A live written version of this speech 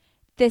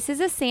This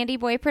is a Sandy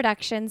Boy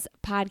Productions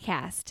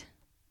podcast.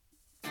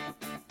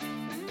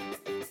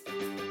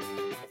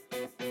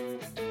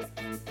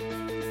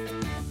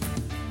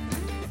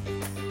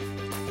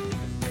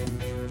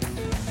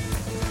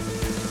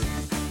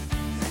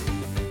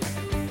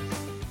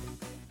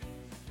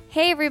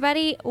 Hey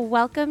everybody,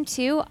 welcome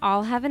to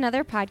I'll Have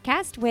Another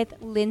Podcast with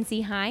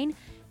Lindsay Hein.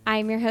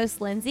 I'm your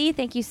host, Lindsay.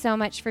 Thank you so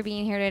much for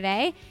being here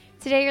today.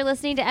 Today you're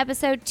listening to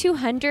episode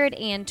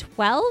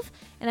 212,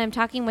 and I'm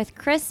talking with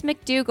Chris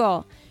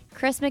McDougall.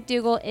 Chris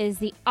McDougall is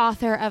the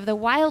author of the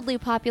wildly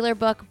popular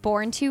book,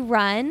 Born to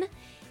Run.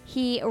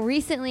 He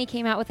recently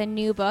came out with a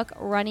new book,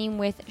 Running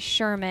with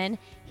Sherman.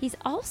 He's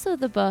also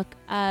the book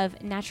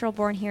of Natural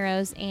Born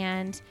Heroes,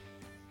 and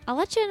I'll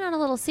let you in on a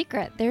little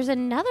secret. There's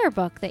another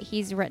book that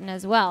he's written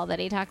as well that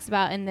he talks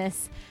about in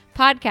this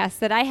podcast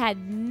that I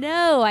had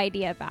no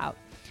idea about.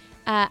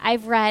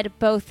 I've read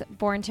both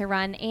Born to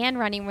Run and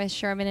Running with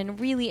Sherman and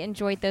really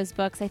enjoyed those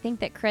books. I think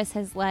that Chris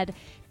has led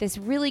this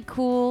really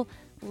cool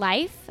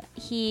life.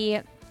 He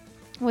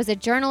was a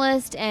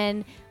journalist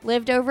and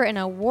lived over in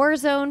a war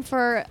zone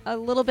for a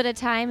little bit of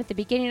time at the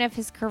beginning of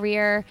his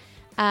career.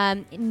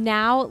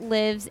 Now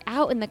lives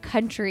out in the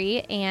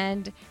country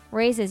and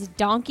raises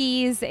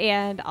donkeys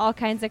and all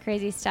kinds of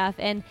crazy stuff.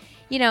 And,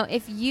 you know,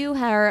 if you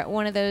are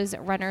one of those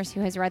runners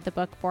who has read the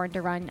book Born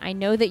to Run, I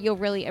know that you'll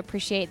really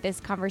appreciate this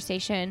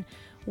conversation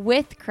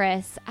with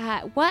Chris.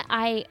 What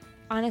I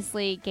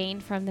honestly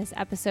gained from this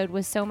episode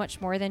was so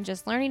much more than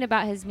just learning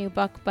about his new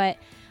book, but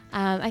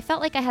I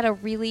felt like I had a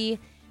really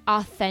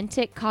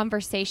authentic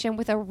conversation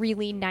with a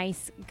really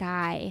nice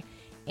guy.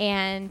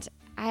 And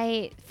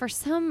for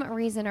some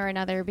reason or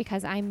another,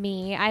 because I'm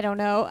me, I don't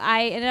know,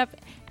 I ended up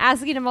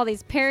asking him all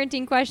these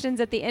parenting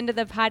questions at the end of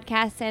the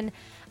podcast, and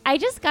I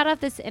just got off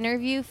this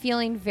interview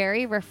feeling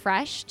very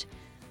refreshed.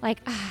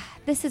 Like,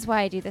 this is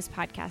why I do this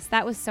podcast.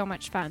 That was so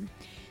much fun.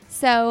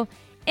 So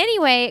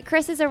anyway,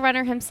 Chris is a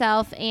runner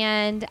himself,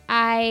 and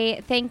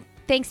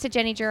thanks to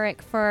Jenny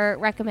Jurek for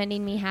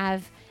recommending me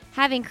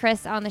having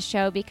Chris on the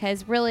show,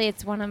 because really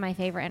it's one of my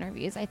favorite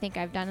interviews I think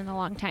I've done in a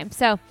long time.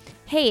 So,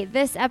 hey,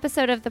 this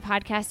episode of the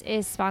podcast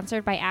is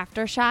sponsored by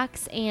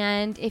AfterShokz.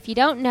 And if you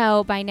don't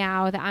know by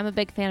now that I'm a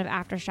big fan of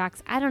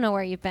AfterShokz, I don't know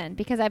where you've been,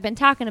 because I've been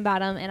talking about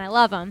them and I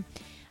love them.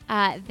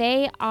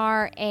 They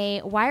are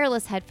a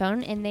wireless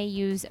headphone and they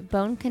use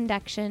bone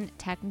conduction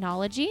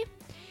technology.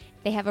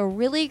 They have a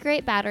really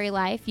great battery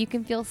life. You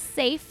can feel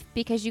safe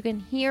because you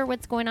can hear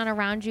what's going on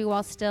around you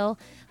while still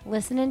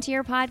listening to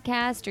your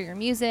podcast or your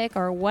music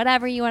or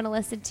whatever you want to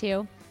listen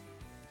to.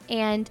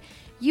 And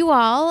you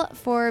all,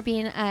 for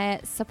being a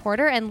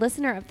supporter and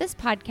listener of this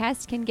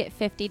podcast, can get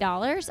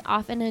 $50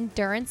 off an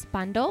endurance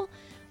bundle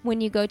when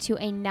you go to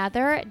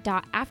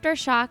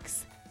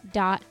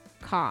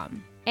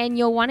another.aftershokz.com. And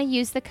you'll want to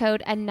use the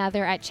code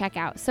ANOTHER at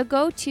checkout. So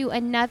go to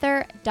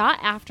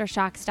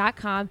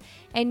another.aftershokz.com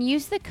and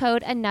use the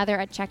code ANOTHER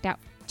at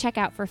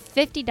checkout for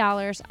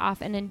 $50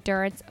 off an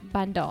endurance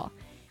bundle.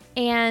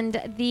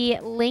 And the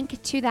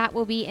link to that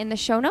will be in the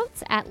show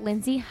notes at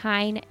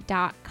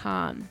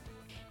lindsayhein.com.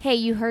 Hey,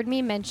 you heard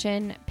me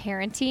mention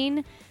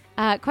parenting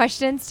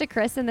questions to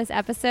Chris in this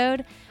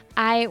episode.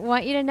 I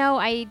want you to know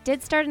I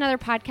did start another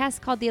podcast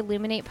called the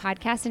Illuminate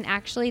Podcast, and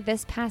actually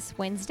this past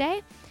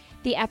Wednesday,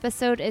 the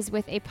episode is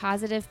with a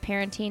positive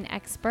parenting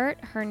expert.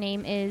 Her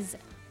name is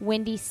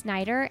Wendy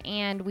Snyder,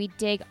 and we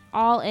dig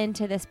all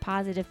into this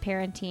positive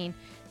parenting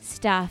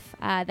stuff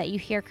that you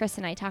hear Chris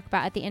and I talk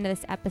about at the end of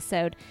this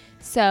episode.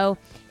 So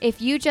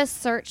if you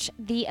just search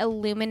the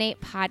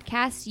Illuminate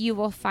Podcast, you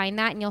will find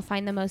that, and you'll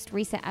find the most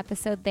recent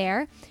episode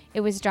there.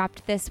 It was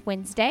dropped this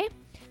Wednesday.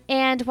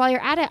 And while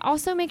you're at it,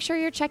 also make sure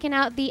you're checking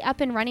out the Up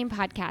and Running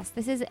podcast.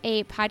 This is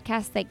a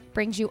podcast that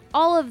brings you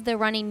all of the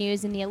running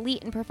news in the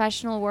elite and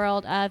professional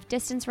world of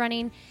distance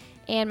running.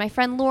 And my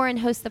friend Lauren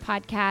hosts the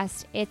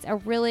podcast. It's a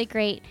really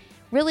great,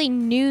 really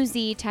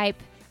newsy type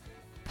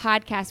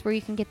podcast where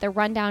you can get the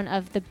rundown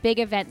of the big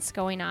events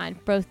going on,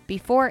 both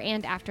before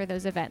and after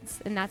those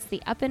events. And that's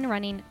the Up and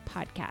Running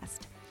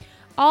podcast.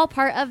 All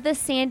part of the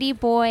Sandy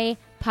Boy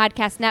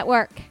Podcast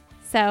Network.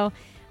 So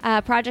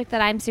a project that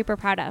I'm super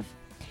proud of.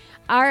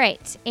 All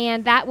right,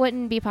 and that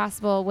wouldn't be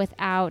possible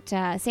without,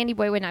 Sandy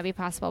Boy would not be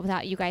possible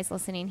without you guys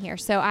listening here,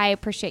 so I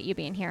appreciate you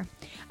being here.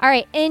 All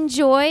right,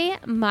 enjoy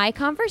my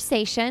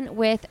conversation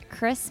with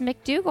Chris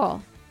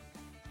McDougall.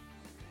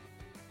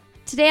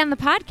 Today on the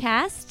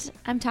podcast,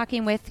 I'm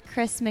talking with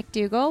Chris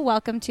McDougall.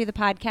 Welcome to the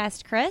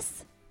podcast,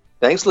 Chris.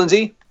 Thanks,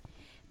 Lindsay.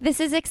 This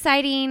is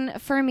exciting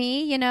for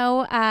me. You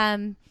know,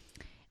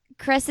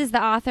 Chris is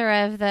the author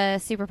of the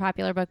super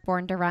popular book,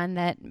 Born to Run,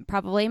 that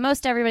probably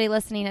most everybody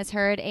listening has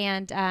heard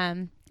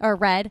and or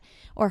read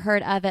or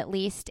heard of at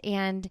least.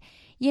 And,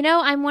 you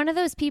know, I'm one of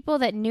those people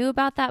that knew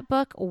about that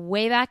book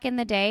way back in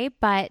the day,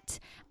 but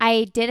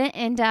I didn't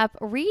end up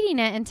reading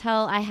it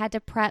until I had to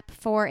prep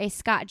for a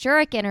Scott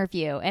Jurek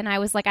interview. And I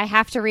was like, I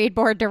have to read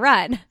Born to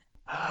Run.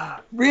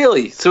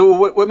 Really? So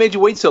what made you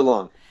wait so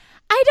long?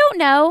 I don't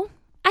know.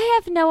 I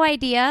have no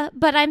idea,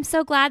 but I'm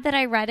so glad that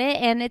I read it.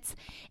 And it's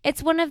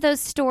one of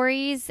those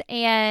stories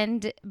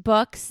and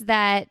books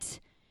that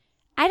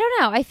I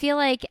don't know. I feel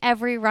like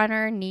every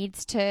runner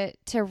needs to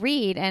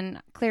read,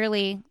 and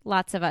clearly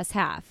lots of us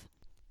have.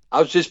 I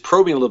was just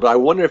probing a little bit. I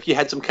wonder if you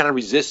had some kind of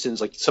resistance,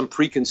 like some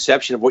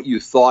preconception of what you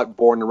thought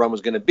Born to Run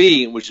was going to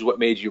be, which is what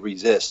made you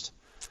resist.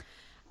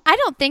 I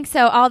don't think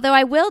so, although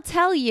I will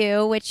tell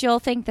you, which you'll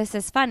think this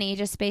is funny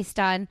just based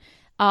on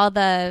all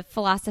the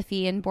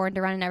philosophy and Born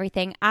to Run and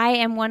everything. I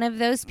am one of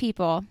those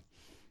people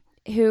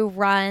who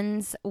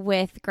runs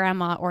with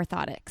grandma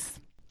orthotics.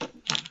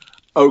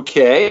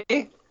 Okay,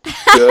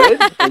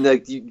 good.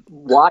 And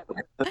why?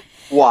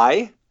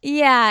 Why?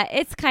 Yeah,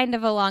 it's kind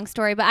of a long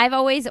story, but I've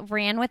always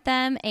ran with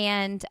them,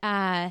 and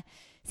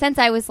since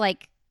I was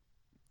like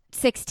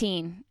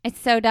 16. It's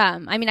so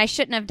dumb. I mean, I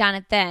shouldn't have done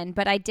it then,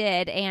 but I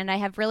did, and I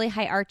have really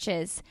high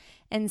arches.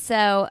 And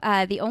so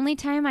the only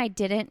time I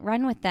didn't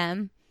run with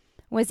them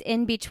was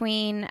in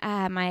between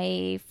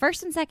my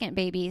first and second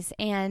babies,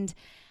 and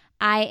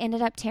I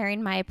ended up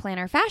tearing my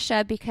plantar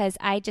fascia because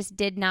I just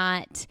did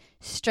not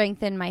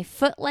strengthen my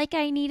foot like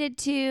I needed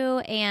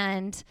to,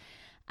 and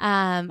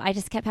I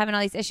just kept having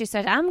all these issues.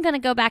 So I'm going to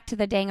go back to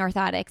the dang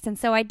orthotics. And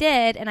so I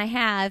did, and I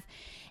have.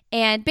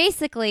 And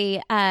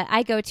basically,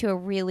 I go to a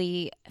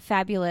really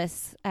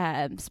fabulous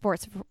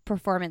sports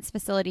performance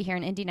facility here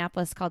in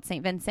Indianapolis called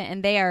St. Vincent,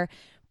 and they are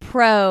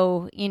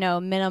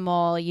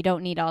minimal. You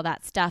don't need all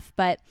that stuff,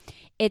 but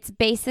it's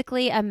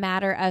basically a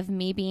matter of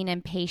me being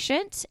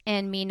impatient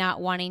and me not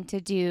wanting to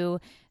do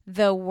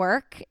the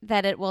work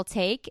that it will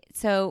take.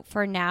 So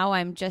for now,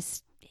 I'm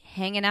just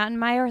hanging out in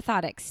my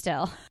orthotics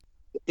still.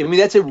 I mean,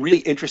 that's a really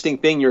interesting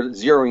thing you're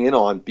zeroing in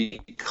on,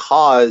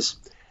 because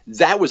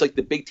that was like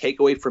the big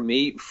takeaway for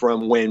me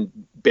from when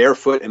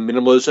barefoot and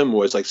minimalism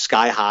was like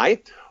sky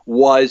high,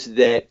 was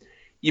that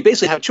you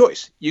basically have a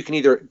choice. You can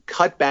either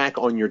cut back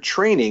on your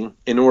training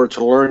in order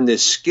to learn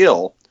this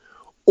skill,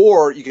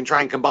 or you can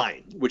try and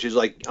combine, which is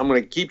like, I'm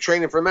going to keep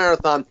training for a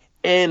marathon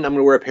and I'm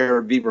going to wear a pair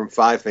of Vibram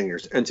 5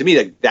 fingers. And to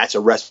me, that's a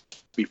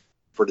recipe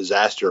for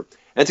disaster. And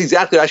that's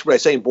exactly actually what I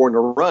say in Born to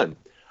Run.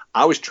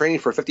 I was training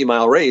for a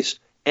 50-mile race,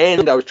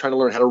 and I was trying to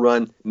learn how to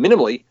run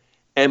minimally.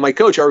 And my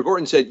coach, Howard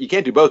Gordon, said, you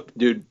can't do both,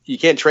 dude. You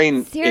can't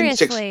train in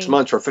 6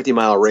 months for a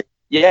 50-mile race.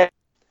 Yeah.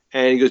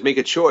 And he goes, make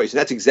a choice. And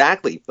that's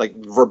exactly like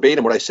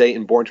verbatim what I say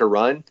in Born to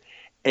Run.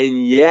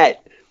 And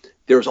yet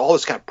there was all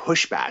this kind of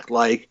pushback.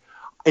 Like,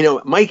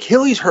 my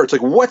Achilles hurts.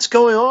 Like, what's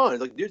going on?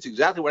 Like, dude, it's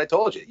exactly what I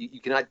told you. You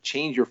cannot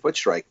change your foot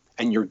strike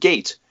and your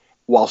gait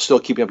while still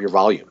keeping up your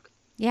volume.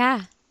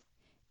 Yeah.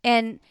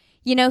 And,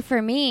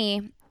 for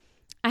me,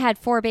 I had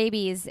 4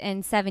 babies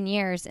in 7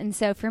 years. And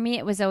so for me,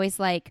 it was always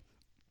like,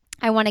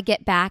 I want to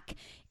get back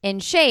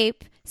in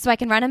shape so I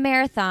can run a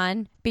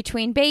marathon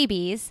between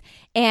babies.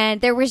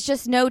 And there was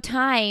just no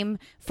time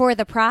for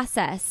the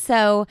process.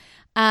 So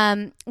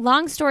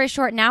long story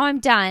short, now I'm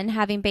done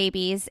having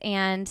babies,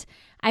 and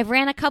I've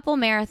ran a couple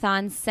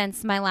marathons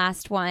since my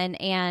last one.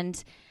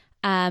 And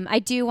I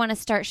do want to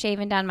start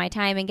shaving down my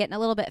time and getting a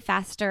little bit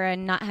faster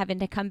and not having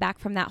to come back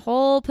from that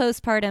whole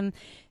postpartum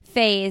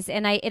phase.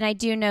 And I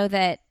do know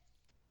that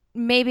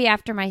maybe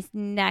after my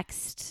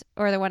next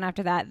or the one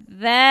after that,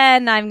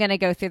 then I'm going to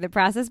go through the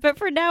process. But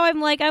for now,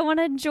 I'm like, I want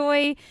to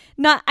enjoy,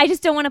 I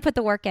just don't want to put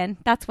the work in.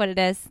 That's what it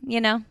is,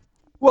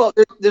 Well,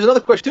 there's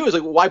another question too, is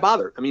like, why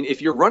bother? I mean,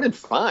 if you're running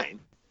fine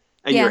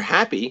and you're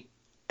happy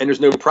and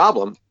there's no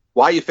problem,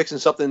 why are you fixing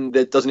something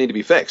that doesn't need to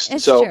be fixed?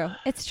 It's true.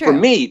 It's true. For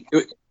me,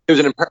 it was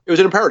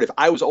an imperative.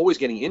 I was always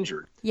getting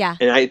injured. Yeah.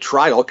 And I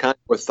tried all kinds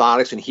of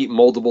orthotics and heat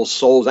moldable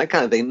soles, that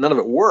kind of thing. None of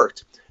it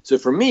worked. So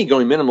for me,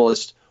 going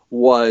minimalist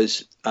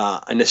was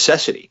a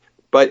necessity.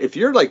 But if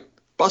you're like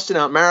busting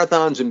out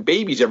marathons and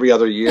babies every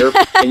other year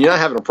and you're not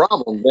having a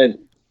problem, then it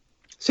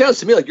sounds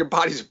to me like your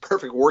body's a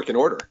perfect working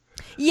order.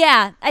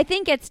 Yeah, I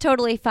think it's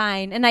totally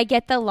fine. And I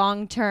get the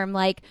long term,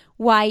 like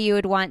why you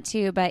would want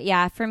to. But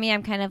yeah, for me,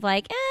 I'm kind of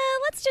like,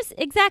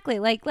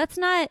 let's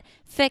not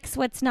fix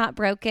what's not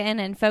broken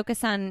and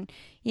focus on,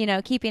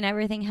 keeping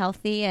everything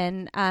healthy.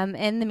 And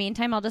in the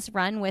meantime, I'll just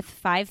run with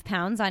 5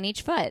 pounds on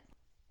each foot.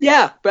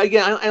 Yeah, but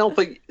again, I don't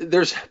think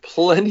there's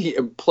plenty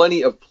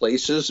of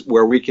places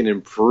where we can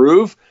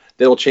improve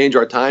that'll change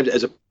our times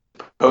as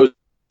opposed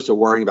to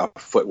worrying about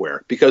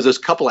footwear, because those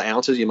couple of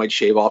ounces you might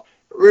shave off,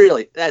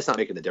 really, that's not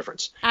making the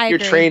difference. Your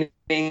training,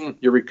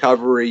 your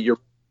recovery,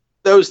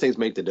 those things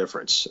make the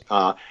difference.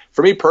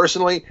 For me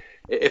personally,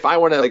 if I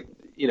want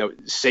to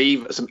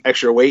save some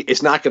extra weight,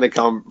 it's not going to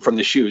come from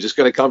the shoes. It's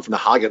going to come from the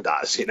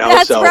Haagen-Dazs,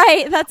 That's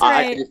right. That's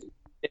right.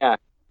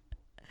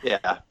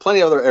 Yeah,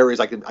 plenty of other areas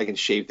I can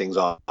shave things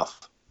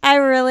off. I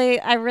really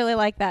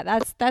like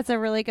that. That's a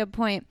really good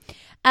point.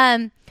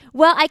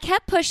 Well, I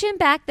kept pushing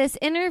back this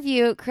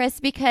interview, Chris,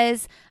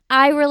 because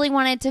I really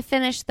wanted to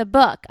finish the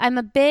book. I'm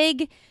a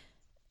big,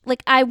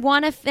 I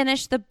want to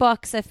finish the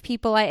books of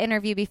people I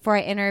interview before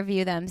I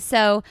interview them.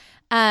 So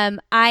I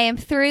am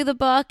through the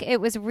book.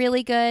 It was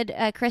really good.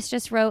 Chris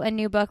just wrote a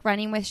new book,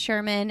 Running with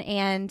Sherman,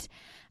 and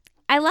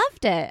I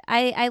loved it.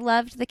 I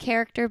loved the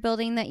character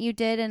building that you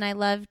did, and I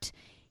loved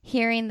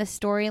hearing the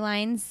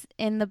storylines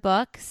in the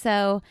book.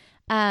 So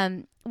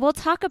we'll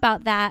talk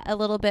about that a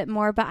little bit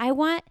more, but I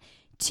want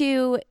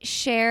to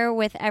share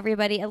with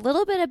everybody a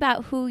little bit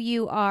about who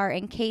you are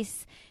in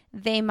case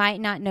they might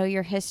not know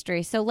your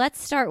history. So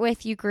let's start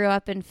with you grew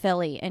up in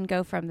Philly and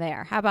go from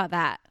there. How about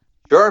that?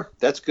 Sure,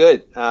 that's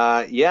good.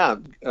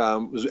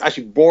 Was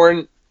actually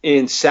born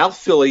in South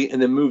Philly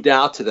and then moved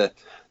out to the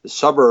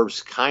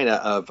suburbs kind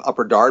of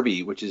Upper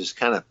Darby, which is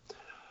kind of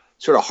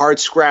sort of hard,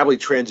 scrabbly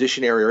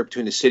transition area right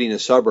between the city and the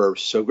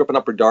suburbs. So I grew up in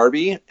Upper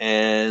Darby,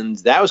 and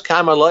that was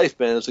kind of my life,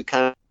 man. It was like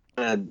kind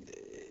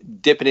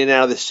of dipping in and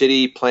out of the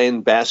city,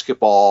 playing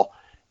basketball,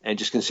 and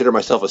just consider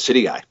myself a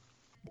city guy.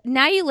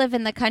 Now you live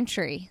in the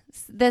country.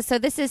 So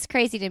this is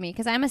crazy to me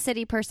because I'm a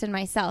city person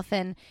myself,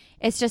 and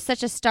it's just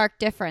such a stark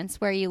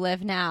difference where you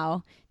live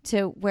now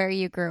to where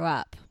you grew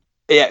up.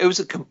 Yeah, it was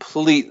a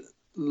complete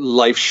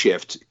life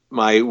shift.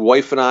 My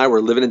wife and I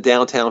were living in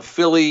downtown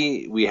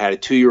Philly. We had a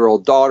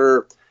 2-year-old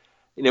daughter.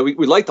 You know, we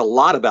liked a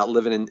lot about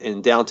living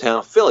in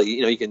downtown Philly.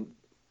 You know, you can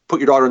put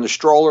your daughter in the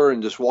stroller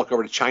and just walk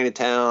over to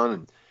Chinatown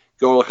and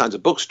go to all kinds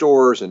of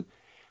bookstores and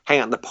hang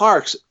out in the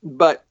parks.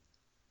 But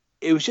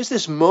it was just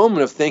this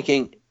moment of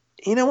thinking,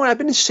 you know what, I've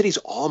been in cities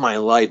all my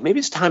life. Maybe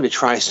it's time to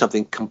try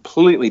something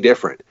completely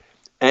different.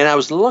 And I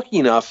was lucky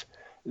enough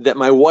that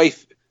my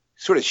wife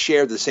sort of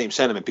shared the same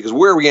sentiment, because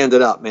where we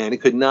ended up, man, it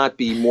could not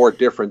be more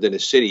different than a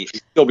city.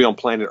 It'd still be on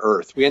planet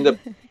Earth. We ended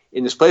up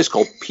in this place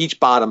called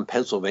Peach Bottom,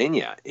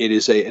 Pennsylvania. It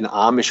is an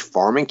Amish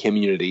farming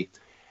community.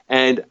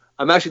 And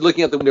I'm actually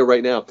looking out the window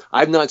right now.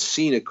 I've not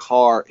seen a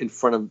car in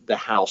front of the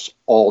house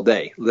all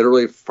day.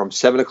 Literally from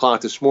 7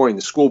 o'clock this morning,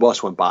 the school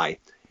bus went by,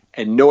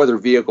 and no other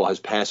vehicle has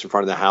passed in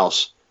front of the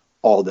house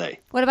all day.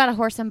 What about a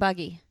horse and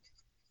buggy?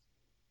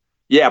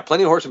 Yeah,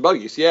 plenty of horse and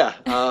buggies. Yeah.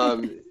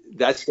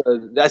 That's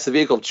the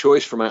vehicle of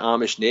choice for my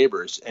Amish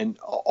neighbors. And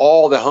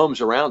all the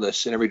homes around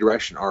us in every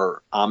direction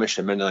are Amish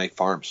and Mennonite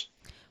farms.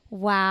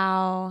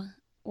 Wow.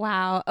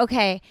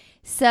 Okay.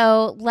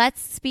 So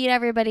let's speed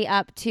everybody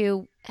up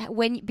to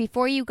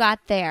before you got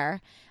there.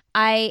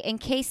 In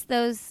case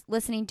those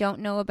listening don't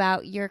know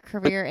about your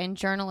career in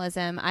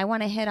journalism, I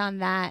want to hit on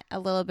that a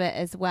little bit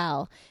as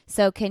well.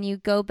 So can you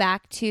go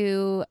back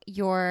to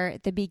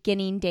the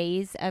beginning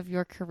days of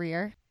your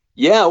career?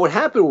 Yeah, what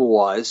happened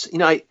was,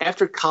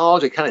 after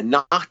college, I kind of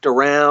knocked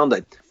around.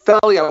 I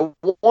felt like I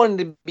wanted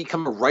to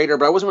become a writer,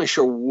 but I wasn't really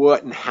sure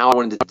what and how I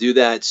wanted to do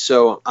that.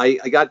 So I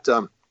got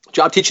a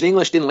job teaching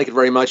English, didn't like it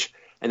very much.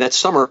 And that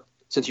summer,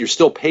 since you're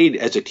still paid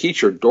as a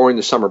teacher during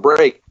the summer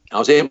break, I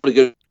was able to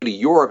go to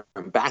Europe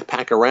and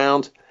backpack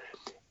around.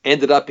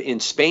 Ended up in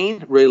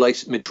Spain, really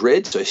liked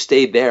Madrid, so I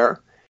stayed there.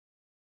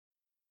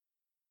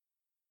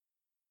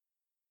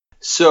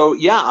 So,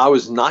 yeah, I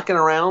was knocking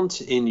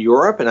around in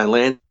Europe, and I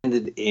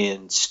landed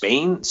in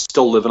Spain,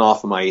 still living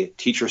off of my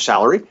teacher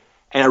salary.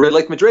 And I really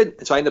liked Madrid,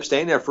 and so I ended up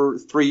staying there for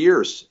 3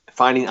 years,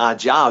 finding odd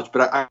jobs.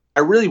 But I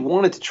really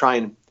wanted to try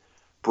and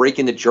break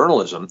into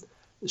journalism.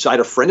 So I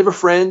had a friend of a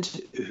friend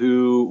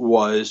who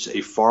was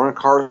a foreign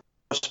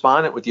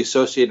correspondent with the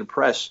Associated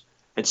Press,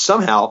 and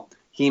somehow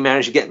he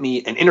managed to get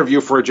me an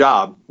interview for a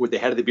job with the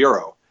head of the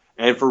bureau.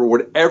 And for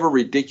whatever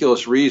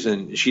ridiculous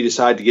reason, she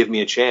decided to give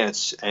me a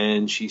chance,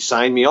 and she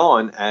signed me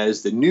on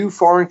as the new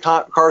foreign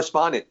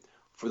correspondent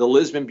for the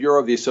Lisbon Bureau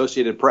of the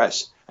Associated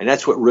Press. And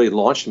that's what really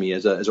launched me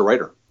as a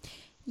writer.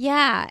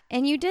 Yeah,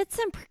 and you did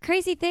some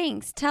crazy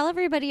things. Tell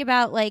everybody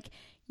about,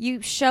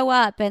 you show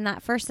up and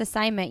that first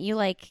assignment, you,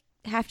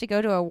 have to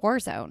go to a war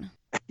zone.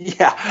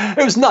 Yeah,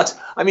 it was nuts.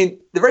 I mean,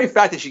 the very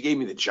fact that she gave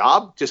me the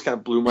job just kind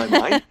of blew my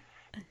mind.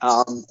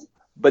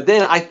 But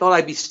then I thought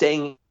I'd be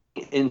staying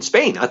in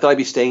Spain. I thought I'd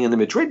be staying in the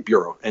Madrid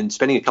bureau and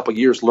spending a couple of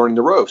years learning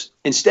the ropes.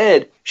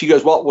 Instead, she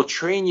goes, well, we'll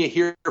train you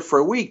here for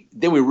a week.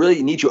 Then we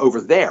really need you over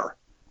there.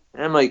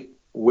 And I'm like,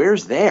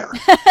 where's there?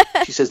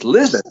 She says,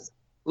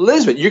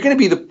 Lisbon, you're going to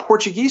be the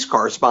Portuguese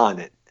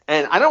correspondent.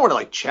 And I don't want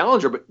to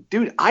challenge her, but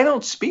dude, I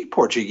don't speak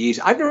Portuguese.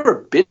 I've never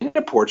been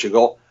to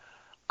Portugal.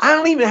 I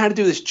don't even know how to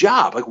do this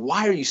job.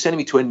 Why are you sending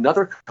me to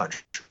another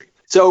country?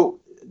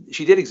 So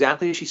she did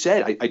exactly as she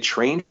said. I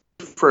trained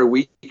for a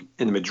week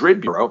in the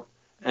Madrid bureau.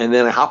 And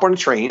then I hop on a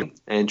train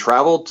and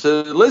travel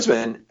to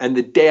Lisbon. And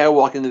the day I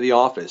walk into the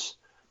office,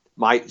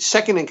 my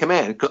second in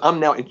command, because I'm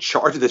now in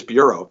charge of this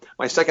bureau,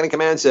 my second in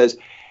command says,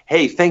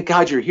 hey, thank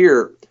God you're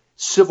here.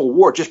 Civil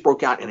war just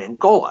broke out in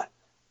Angola.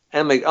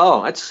 And I'm like,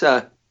 oh,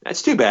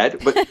 that's too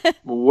bad. But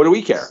what do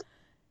we care?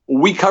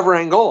 We cover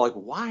Angola.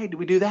 Why do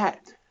we do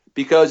that?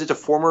 Because it's a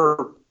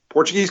former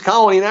Portuguese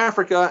colony in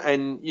Africa.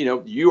 And,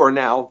 you are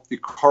now the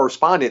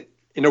correspondent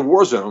in a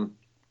war zone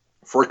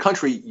for a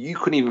country you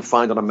couldn't even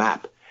find on a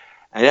map.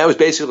 And that was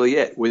basically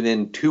it.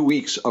 Within 2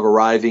 weeks of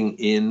arriving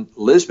in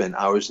Lisbon,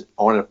 I was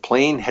on a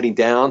plane heading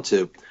down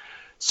to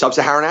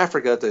sub-Saharan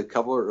Africa to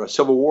cover a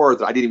civil war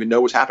that I didn't even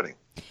know was happening.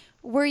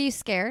 Were you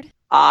scared?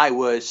 I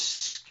was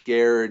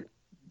scared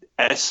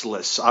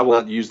S-less. I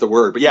won't use the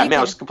word. But yeah, man,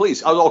 I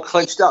was all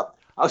clenched up.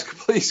 I was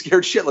completely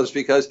scared shitless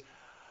because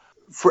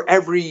for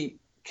every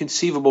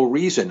conceivable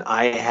reason,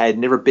 I had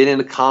never been in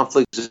a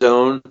conflict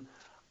zone.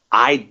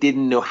 I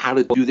didn't know how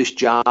to do this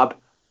job.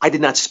 I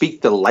did not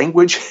speak the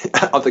language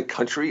of the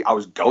country I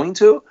was going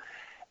to.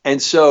 And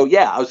so,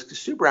 yeah, I was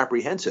super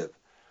apprehensive.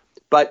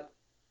 But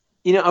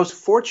I was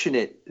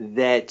fortunate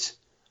that,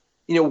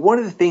 one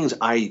of the things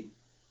I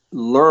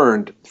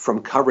learned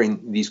from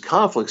covering these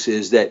conflicts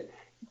is that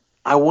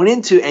I went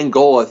into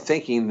Angola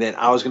thinking that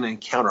I was going to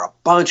encounter a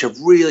bunch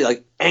of really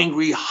like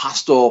angry,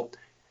 hostile,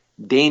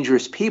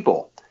 dangerous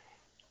people.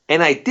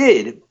 And I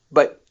did,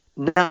 but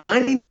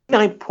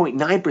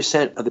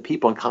 99.9% of the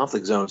people in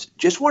conflict zones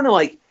just want to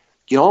like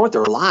get on with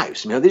their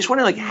lives. They just want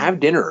to like have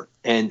dinner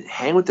and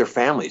hang with their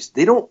families.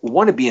 They don't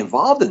want to be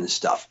involved in this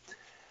stuff.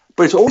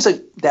 But it's always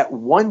like that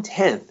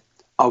 1/10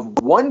 of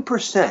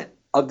 1%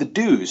 of the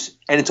dudes,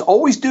 and it's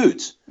always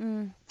dudes,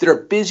 that are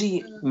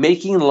busy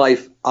making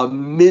life a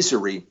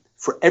misery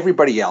for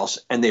everybody else,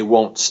 and they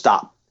won't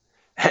stop.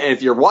 And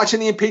if you're watching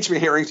the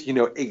impeachment hearings, you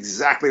know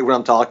exactly what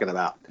I'm talking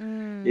about.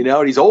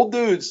 These old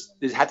dudes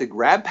just have to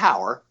grab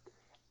power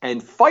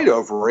and fight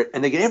over it,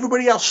 and they get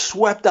everybody else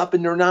swept up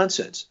in their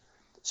nonsense.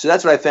 So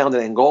that's what I found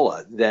in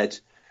Angola, that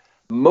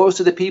most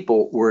of the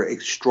people were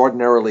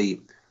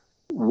extraordinarily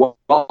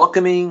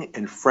welcoming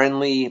and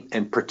friendly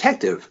and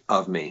protective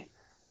of me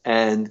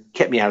and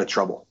kept me out of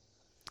trouble.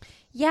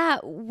 Yeah.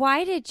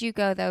 Why did you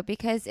go though?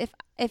 Because if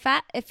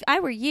I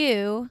were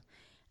you,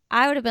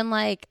 I would have been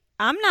like,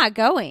 I'm not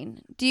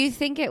going. Do you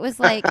think it was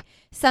like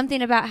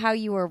something about how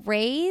you were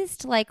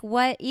raised? Like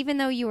what, even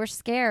though you were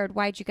scared,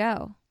 why'd you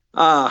go?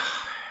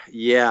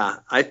 Yeah,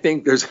 I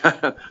think there's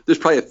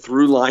probably a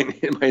through line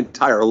in my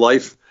entire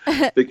life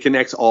that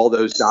connects all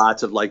those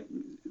dots of like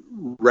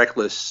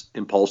reckless,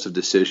 impulsive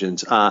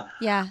decisions.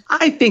 Yeah.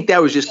 I think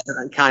that was just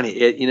kind of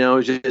it,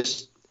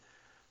 just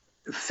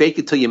fake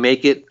it till you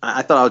make it.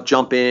 I thought I'll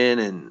jump in,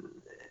 and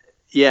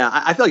yeah,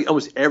 I feel like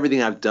almost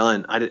everything I've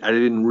done, I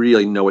didn't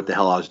really know what the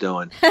hell I was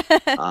doing.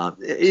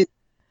 Honestly,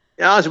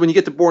 when you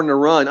get to Born to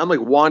Run, I'm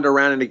like wandering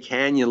around in a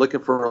canyon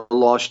looking for a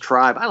lost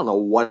tribe. I don't know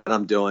what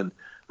I'm doing.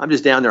 I'm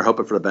just down there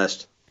hoping for the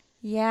best.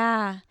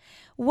 Yeah.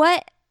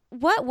 What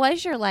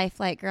was your life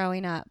like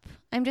growing up?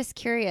 I'm just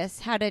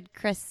curious. How did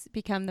Chris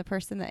become the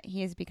person that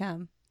he has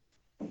become?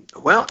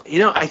 Well,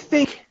 I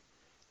think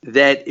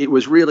that it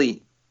was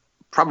really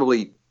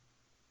probably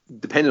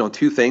dependent on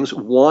two things.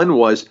 One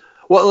was,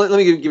 well, let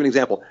me give an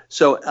example.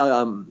 So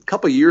a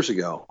couple of years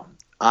ago,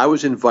 I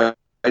was invited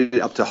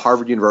up to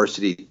Harvard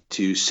University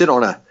to sit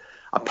on a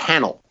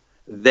panel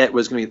that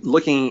was going to be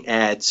looking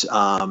at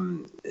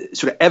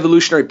sort of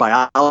evolutionary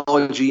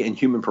biology and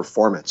human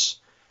performance.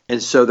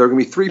 And so there were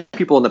going to be three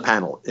people in the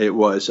panel. It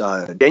was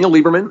Daniel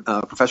Lieberman,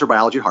 professor of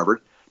biology at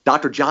Harvard,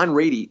 Dr. John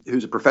Rady,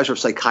 who's a professor of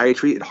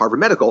psychiatry at Harvard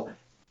Medical,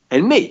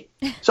 and me.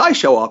 So I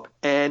show up,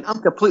 and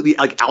I'm completely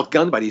like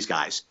outgunned by these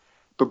guys.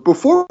 But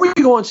before we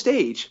go on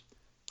stage,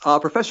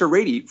 Professor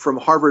Rady from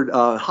Harvard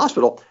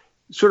Hospital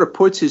sort of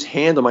puts his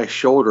hand on my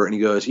shoulder, and he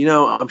goes,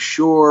 I'm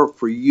sure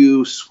for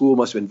you, school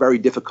must have been very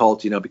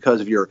difficult,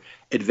 because of your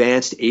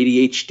advanced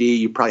ADHD.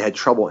 You probably had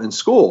trouble in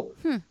school.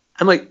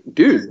 I'm like,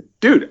 dude,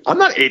 I'm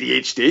not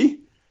ADHD.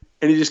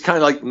 And he just kind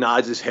of like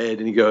nods his head,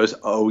 and he goes,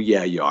 oh,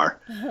 yeah, you are.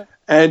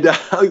 And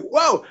I'm like,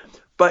 whoa.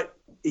 But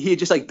he had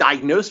just like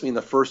diagnosed me in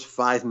the first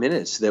 5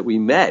 minutes that we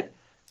met.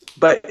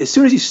 But as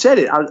soon as he said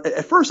it,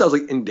 at first I was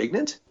like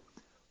indignant.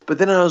 But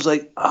then I was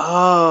like,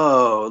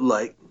 oh,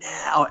 like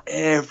now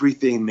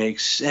everything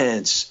makes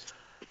sense.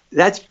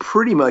 That's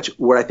pretty much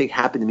what I think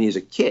happened to me as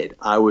a kid.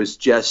 I was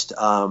just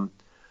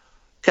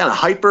kind of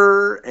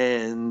hyper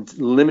and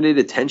limited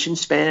attention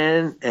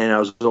span, and I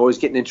was always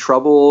getting in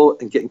trouble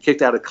and getting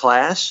kicked out of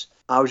class.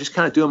 I was just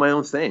kind of doing my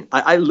own thing.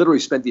 I literally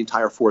spent the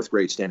entire fourth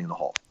grade standing in the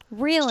hall.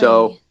 Really?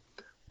 So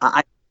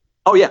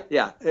oh,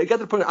 yeah. It got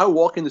to the point I would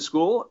walk into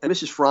school, and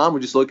Mrs. Fromm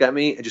would just look at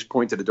me and just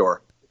point to the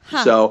door.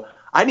 Huh. So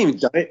I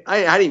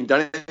hadn't even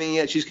done anything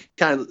yet. She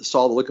kind of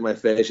saw the look in my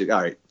face. She's like,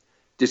 all right,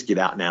 just get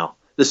out now.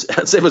 This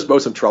save us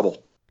both some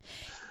trouble.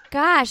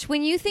 Gosh,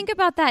 when you think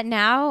about that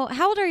now,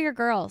 how old are your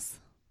girls?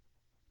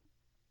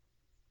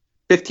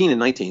 15 and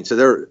 19. So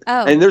they're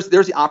and there's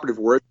the operative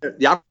word.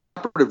 The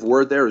operative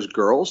word there is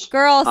girls.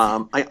 Girls.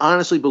 I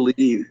honestly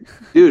believe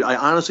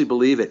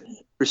it.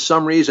 For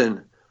some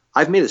reason,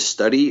 I've made a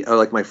study of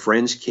like my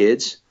friends'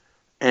 kids,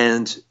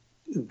 and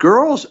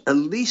girls at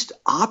least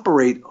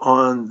operate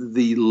on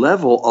the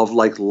level of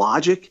like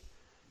logic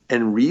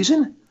and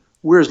reason,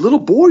 whereas little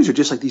boys are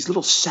just like these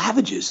little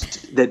savages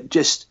that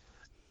just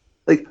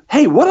like,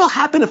 hey, what'll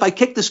happen if I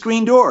kick the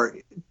screen door?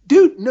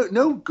 Dude,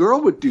 no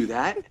girl would do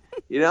that,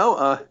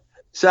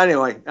 So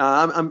anyway,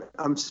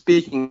 I'm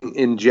speaking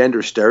in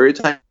gender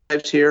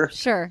stereotypes here.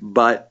 Sure.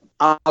 But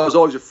I was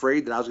always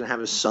afraid that I was going to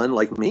have a son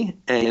like me,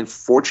 and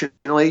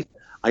fortunately,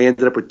 I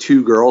ended up with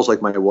two girls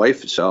like my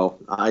wife, so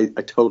I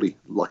totally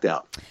lucked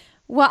out.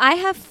 Well, I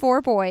have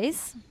 4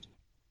 boys.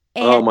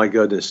 Oh my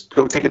goodness!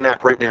 Go take a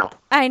nap right now.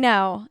 I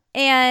know,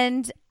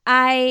 and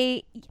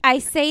I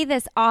say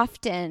this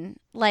often,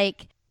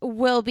 like.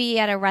 We'll be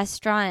at a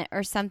restaurant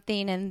or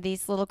something and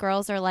these little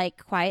girls are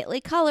like quietly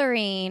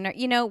coloring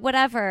or,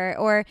 whatever.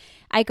 Or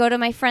I go to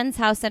my friend's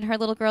house and her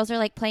little girls are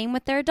like playing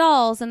with their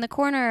dolls in the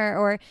corner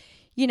or,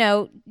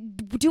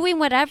 doing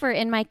whatever.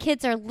 And my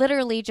kids are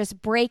literally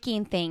just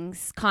breaking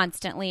things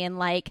constantly. And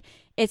like,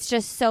 it's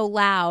just so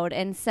loud.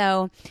 And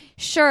so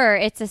sure,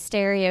 it's a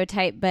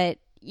stereotype, but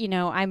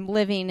I'm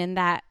living in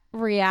that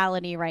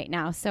reality right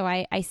now. So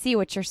I see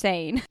what you're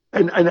saying.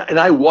 And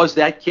I was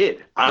that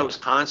kid. I was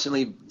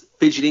constantly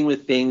fidgeting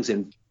with things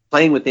and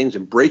playing with things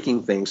and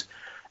breaking things.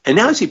 And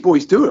now I see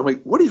boys do it. I'm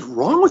like, what is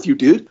wrong with you,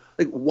 dude?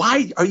 Like,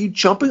 why are you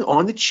jumping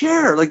on the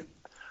chair? Like,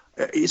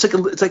 it's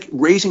like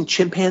raising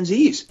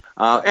chimpanzees.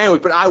 Anyway,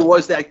 but I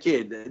was that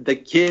kid. The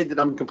kid that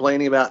I'm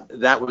complaining about,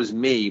 that was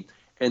me.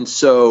 And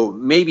so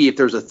maybe if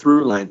there's a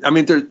through line, I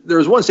mean, there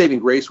was one saving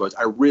grace was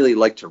I really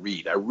liked to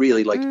read. I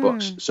really liked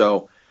books.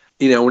 So,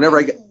 whenever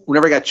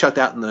I got chucked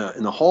out in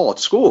the hall at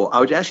school, I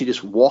would actually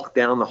just walk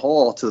down the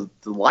hall to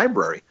the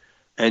library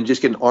and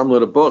just get an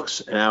armload of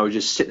books. And I was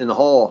just sitting in the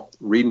hall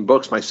reading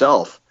books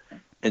myself.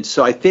 And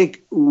so I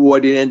think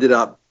what it ended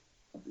up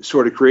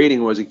sort of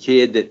creating was a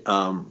kid that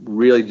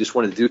really just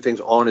wanted to do things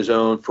on his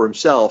own for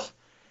himself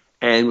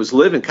and was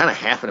living kind of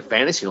half in a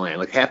fantasy land.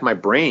 Like half my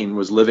brain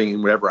was living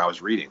in whatever I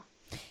was reading.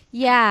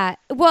 Yeah.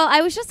 Well,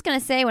 I was just going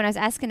to say when I was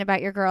asking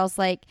about your girls,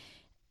 like,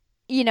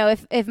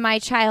 if my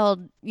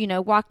child,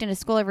 walked into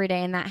school every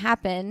day and that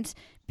happened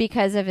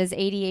because of his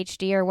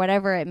ADHD or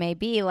whatever it may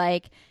be,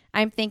 like,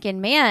 I'm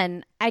thinking,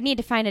 man, I need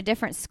to find a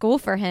different school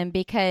for him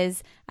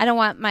because I don't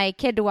want my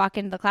kid to walk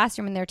into the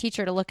classroom and their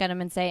teacher to look at him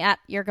and say,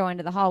 you're going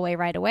to the hallway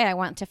right away. I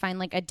want to find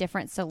like a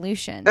different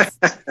solution.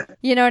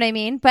 You know what I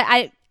mean? But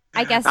I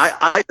guess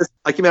I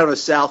came out of a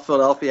South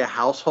Philadelphia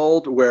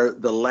household where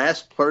the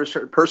last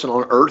person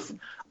on earth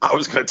I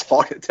was going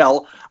to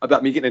tell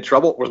about me getting in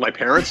trouble was my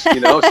parents,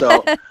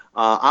 so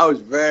I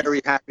was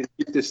very happy to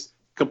keep this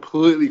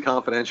completely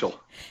confidential.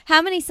 How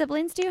many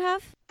siblings do you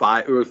have?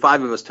 5. It was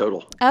 5 of us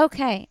total.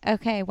 Okay.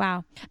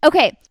 Wow.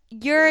 Okay.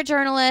 You're a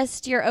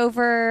journalist. You're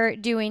over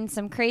doing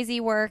some crazy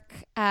work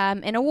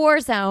in a war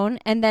zone.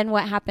 And then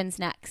what happens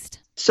next?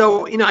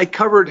 So, I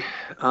covered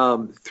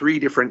 3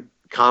 different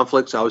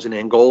conflicts. I was in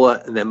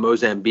Angola and then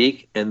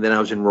Mozambique, and then I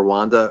was in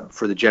Rwanda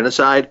for the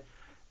genocide.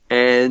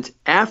 And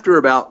after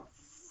about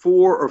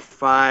 4 or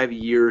 5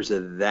 years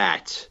of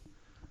that,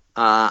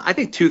 I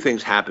think 2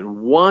 things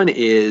happen. One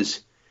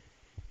is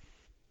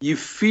you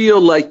feel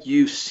like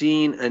you've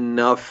seen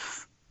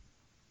enough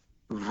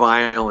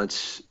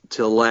violence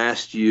to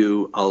last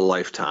you a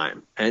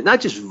lifetime. And not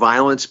just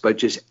violence, but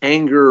just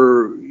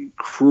anger,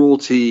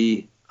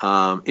 cruelty,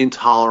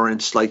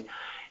 intolerance. Like,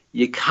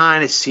 you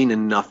kind of seen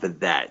enough of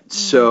that. Mm.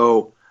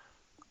 So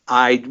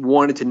I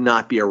wanted to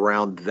not be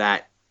around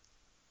that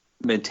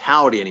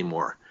mentality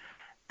anymore.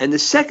 And the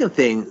second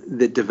thing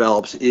that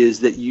develops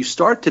is that you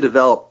start to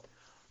develop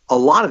a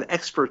lot of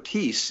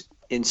expertise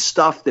in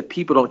stuff that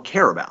people don't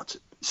care about.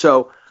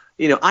 So,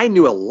 I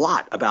knew a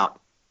lot about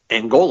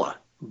Angola,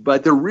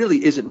 but there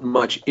really isn't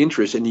much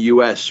interest in the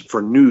U.S.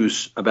 for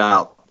news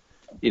about,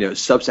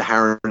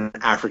 sub-Saharan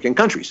African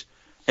countries.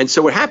 And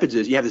so what happens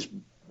is you have this,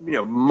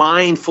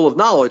 mind full of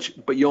knowledge,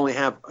 but you only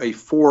have a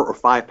 4 or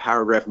 5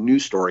 paragraph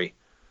news story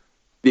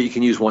that you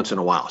can use once in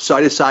a while. So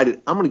I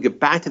decided I'm going to get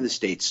back to the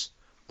States.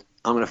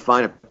 I'm going to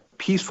find a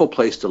peaceful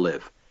place to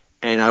live,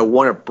 and I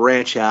want to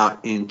branch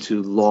out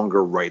into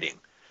longer writing.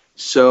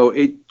 So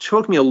it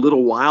took me a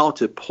little while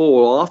to pull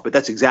it off, but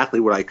that's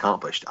exactly what I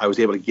accomplished. I was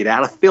able to get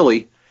out of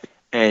Philly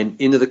and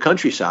into the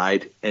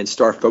countryside and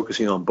start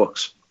focusing on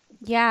books.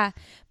 Yeah.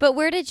 But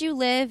where did you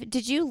live?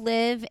 Did you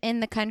live in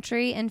the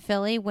country in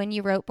Philly when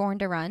you wrote Born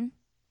to Run?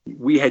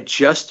 We had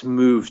just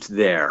moved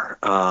there.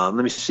 Let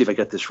me see if I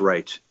got this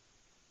right.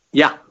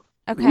 Yeah.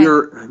 Okay.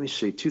 Let me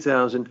see,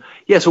 2000.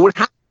 Yeah. So what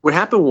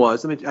happened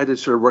was, I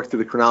just sort of work through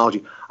the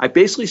chronology. I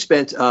basically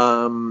spent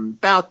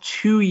about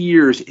 2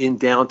 years in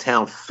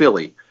downtown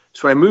Philly.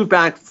 So when I moved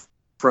back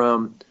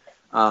from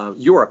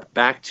Europe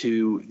back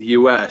to the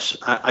U.S.,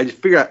 I just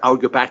figured I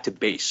would go back to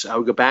base. I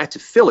would go back to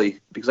Philly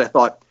because I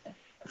thought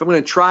if I'm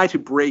going to try to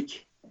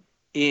break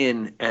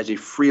in as a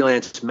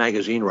freelance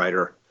magazine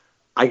writer,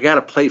 I got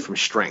to play from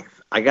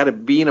strength. I got to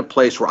be in a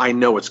place where I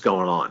know what's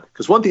going on.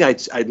 Because one thing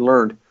I'd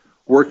learned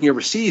working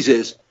overseas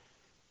is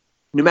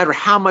no matter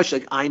how much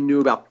I knew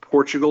about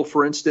Portugal,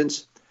 for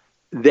instance,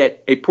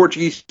 that a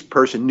Portuguese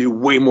person knew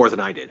way more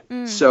than I did.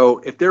 Mm. So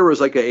if there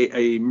was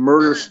a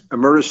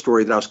murder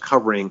story that I was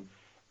covering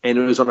and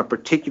it was on a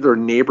particular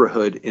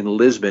neighborhood in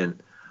Lisbon,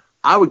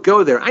 I would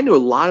go there. I knew a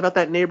lot about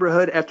that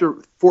neighborhood after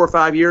 4 or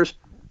 5 years,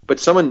 but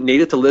someone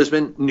native to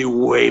Lisbon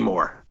knew way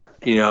more.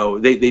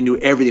 They knew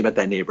everything about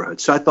that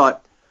neighborhood. So I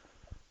thought,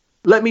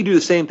 let me do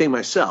the same thing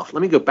myself.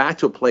 Let me go back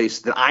to a place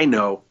that I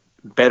know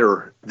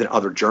better than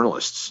other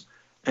journalists.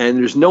 And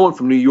there's no one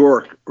from New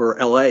York or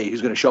L.A.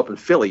 who's going to show up in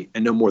Philly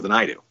and know more than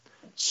I do.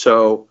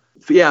 So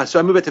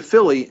I moved back to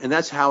Philly, and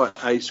that's how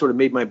I sort of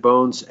made my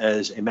bones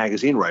as a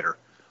magazine writer,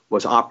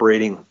 was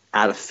operating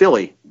out of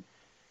Philly.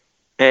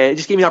 And it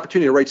just gave me the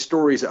opportunity to write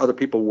stories that other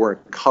people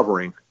weren't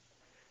covering.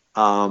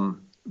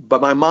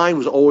 But my mind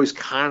was always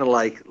kind of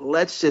like,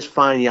 let's just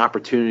find the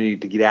opportunity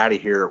to get out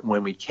of here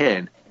when we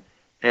can.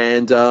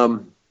 And,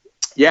 when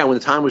the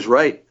time was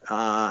right,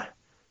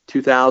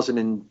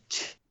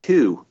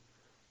 2002,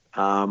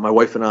 my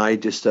wife and I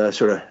just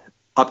sort of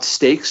upped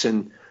stakes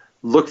and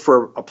looked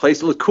for a place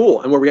that looked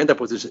cool. And where we ended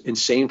up with this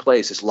insane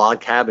place, this log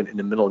cabin in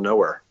the middle of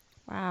nowhere.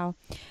 Wow.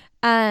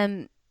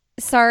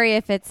 Sorry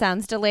if it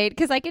sounds delayed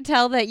because I could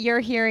tell that you're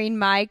hearing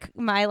my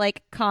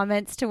like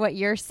comments to what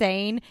you're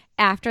saying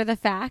after the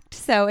fact.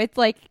 So it's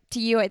like to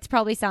you, it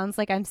probably sounds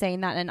like I'm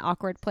saying that in an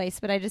awkward place,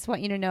 but I just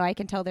want you to know I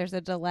can tell there's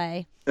a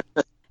delay.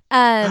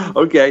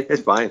 Okay,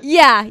 that's fine.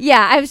 Yeah.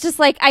 I was just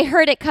like, I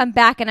heard it come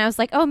back and I was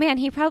like, oh man,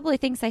 he probably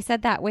thinks I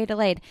said that way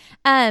delayed.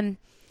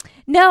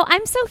 No,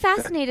 I'm so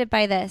fascinated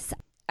by this.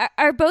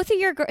 Are both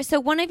of so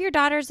one of your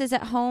daughters is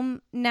at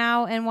home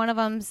now and one of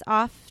them's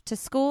off to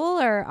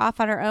school or off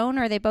on her own,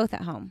 or are they both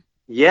at home?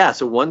 Yeah,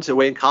 so one's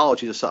away in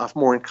college. He's a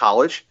sophomore in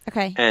college.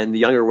 Okay. And the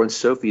younger one,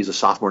 Sophie, is a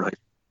sophomore in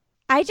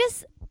high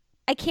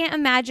I can't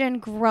imagine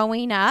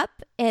growing up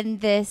in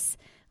this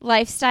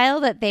lifestyle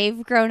that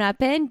they've grown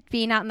up in,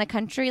 being out in the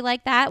country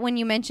like that. When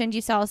you mentioned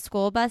you saw a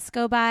school bus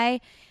go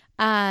by,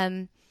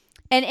 and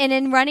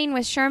in Running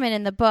with Sherman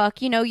in the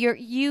book, you know,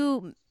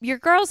 your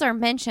girls are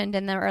mentioned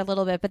in there a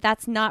little bit, but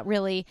that's not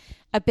really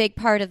a big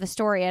part of the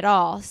story at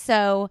all.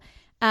 So,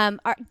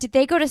 did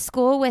they go to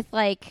school with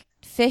like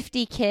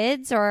 50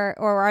 kids, or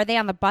are they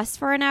on the bus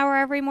for an hour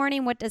every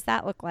morning? What does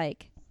that look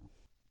like?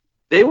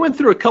 They went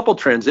through a couple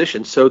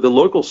transitions. So the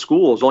local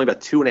school is only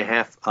about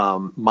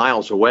 2.5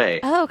 miles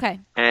away. Oh, okay.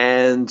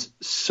 And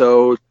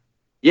so,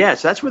 yeah,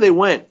 so that's where they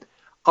went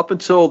up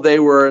until they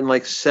were in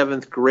like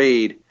 7th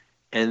grade.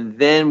 And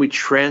then we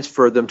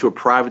transferred them to a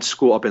private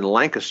school up in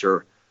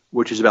Lancaster,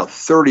 which is about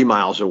 30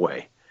 miles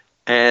away.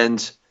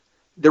 And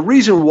the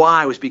reason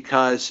why was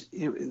because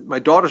my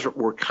daughters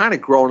were kind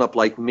of growing up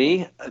like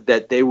me,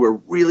 that they were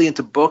really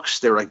into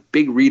books. They were like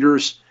big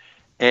readers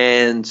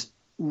and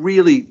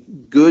really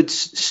good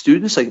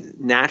students, like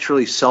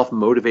naturally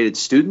self-motivated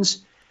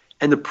students.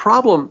 And the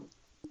problem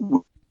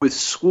with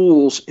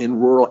schools in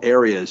rural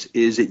areas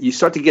is that you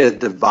start to get a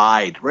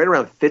divide right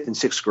around 5th and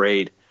 6th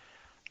grade.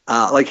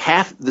 Like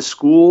half the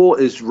school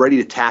is ready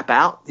to tap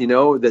out, you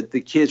know, that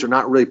the kids are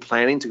not really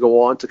planning to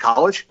go on to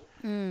college,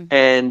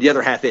 and the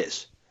other half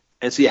is.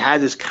 And so you have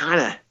this kind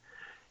of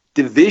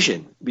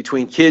division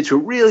between kids who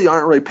really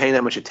aren't really paying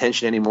that much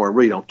attention anymore and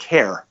really don't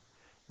care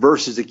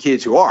versus the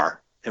kids who are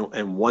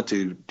and want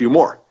to do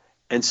more.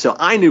 And so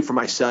I knew for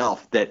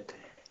myself that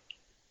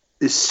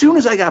as soon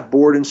as I got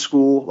bored in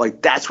school,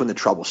 like that's when the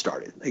trouble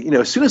started. Like, you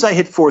know, as soon as I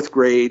hit 4th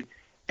grade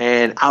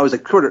and I was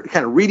like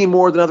kind of reading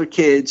more than other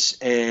kids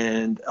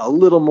and a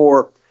little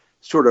more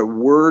sort of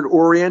word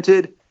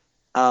oriented,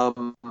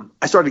 I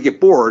started to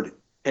get bored.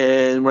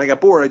 And when I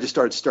got bored, I just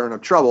started stirring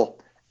up trouble.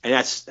 And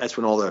that's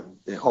when all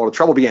the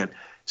trouble began.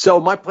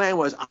 So my plan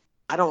was,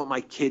 I don't want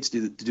my kids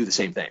to do the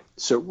same thing.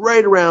 So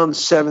right around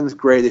 7th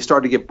grade, they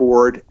started to get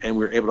bored, and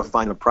we were able to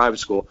find a private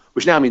school,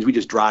 which now means we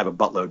just drive a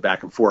buttload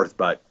back and forth.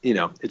 But you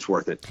know, it's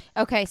worth it.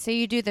 Okay, so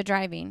you do the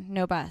driving,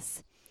 no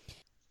bus.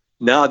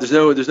 No,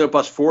 there's no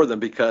bus for them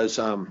because,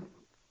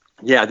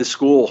 this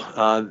school,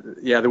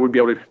 they wouldn't be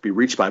able to be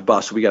reached by a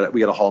bus. So we got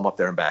to haul them up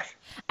there and back.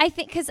 I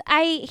think because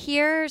I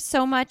hear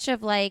so much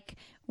of like,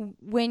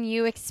 when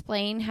you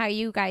explain how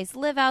you guys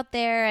live out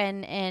there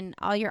and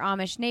all your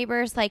Amish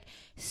neighbors, like,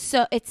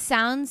 so it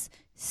sounds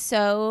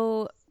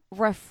so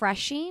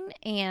refreshing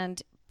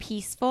and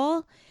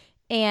peaceful.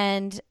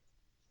 And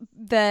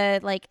the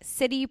like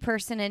city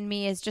person in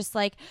me is just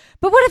like,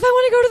 but what if I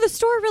want to go to the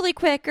store really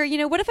quick? Or, you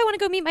know, what if I want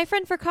to go meet my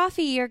friend for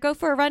coffee or go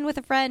for a run with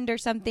a friend or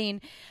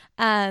something?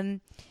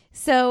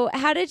 So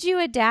how did you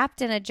adapt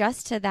and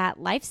adjust to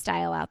that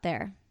lifestyle out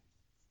there?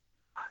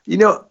 You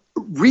know,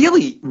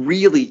 really,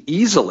 really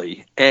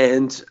easily.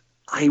 And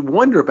I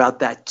wonder about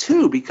that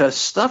too, because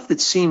stuff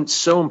that seemed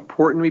so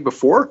important to me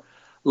before,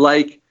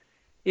 like,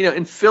 you know,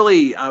 in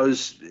Philly, I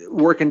was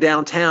working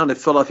downtown at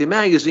Philadelphia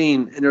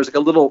Magazine, and there was like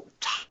a little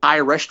Thai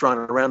restaurant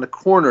around the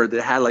corner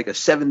that had like a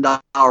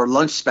 $7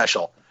 lunch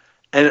special.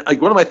 And like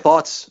one of my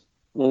thoughts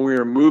when we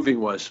were moving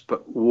was,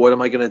 but what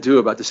am I going to do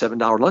about the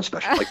 $7 lunch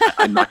special? Like,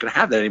 I'm not going to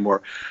have that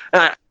anymore.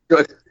 And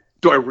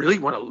do I really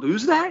want to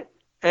lose that?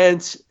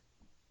 And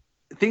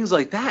things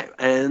like that.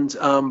 And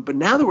but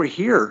now that we're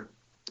here,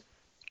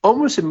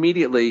 almost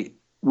immediately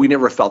we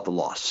never felt the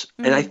loss.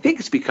 And I think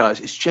it's because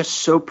it's just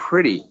so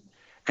pretty,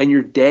 and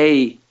your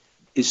day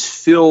is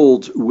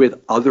filled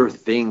with other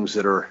things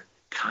that are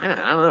kind of,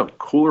 I don't know,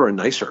 cooler and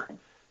nicer.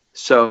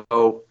 So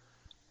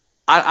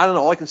I don't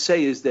know. All I can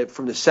say is that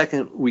from the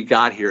second we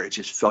got here, it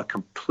just felt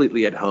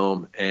completely at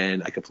home,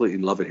 and I completely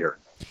love it here.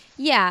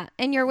 Yeah,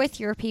 and you're with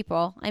your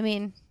people. I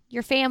mean,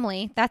 your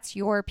family, that's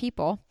your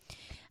people.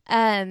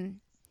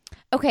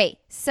 Okay,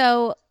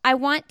 so I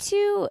want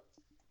to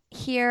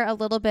hear a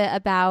little bit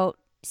about,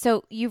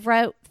 so you've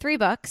wrote 3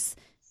 books,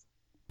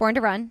 Born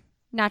to Run,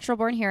 Natural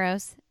Born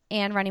Heroes,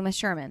 and Running with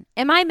Sherman.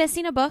 Am I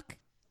missing a book?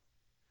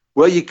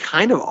 Well, you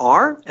kind of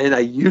are, and I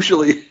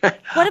usually what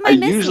am I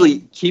missing? usually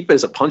keep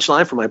as a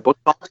punchline for my book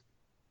talk.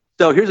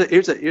 So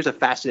here's a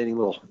fascinating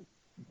little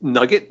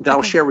nugget that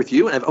I'll share with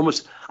you. And I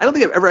don't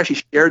think I've ever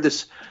actually shared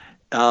this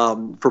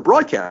for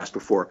broadcast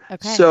before.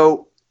 Okay.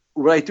 So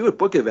what I do at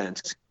book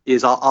events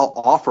is I'll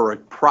offer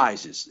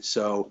prizes.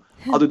 So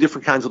I'll do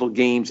different kinds of little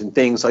games and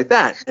things like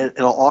that, and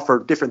I'll offer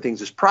different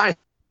things as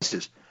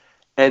prizes.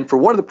 And for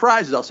one of the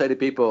prizes, I'll say to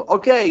people,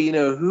 okay,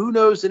 who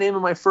knows the name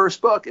of my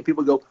first book? And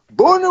people go,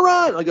 Born to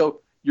Run. I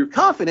go, you're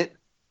confident,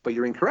 but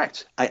you're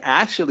incorrect. I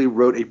actually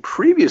wrote a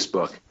previous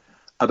book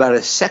about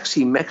a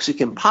sexy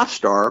Mexican pop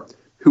star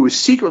who was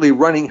secretly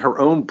running her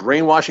own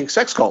brainwashing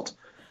sex cult.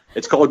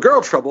 It's called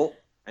Girl Trouble,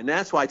 and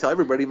that's why I tell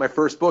everybody my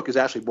first book is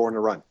actually Born to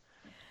Run.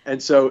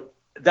 And so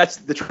that's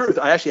the truth.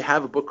 I actually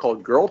have a book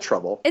called Girl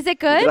Trouble. Is it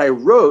good? That I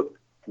wrote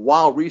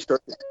while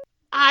researching.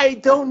 I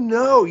don't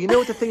know. You know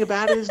what the thing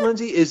about it is,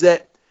 Lindsay, is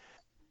that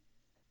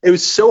it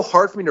was so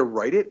hard for me to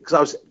write it because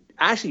I was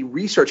actually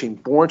researching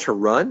Born to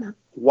Run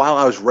while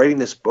I was writing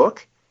this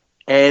book.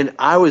 And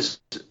I would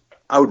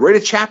write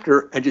a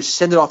chapter and just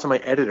send it off to my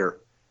editor.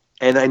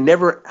 And I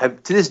never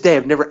have, to this day,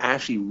 I've never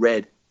actually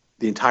read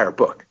the entire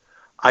book.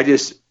 I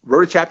just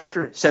wrote a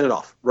chapter, sent it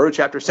off, wrote a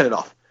chapter, sent it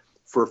off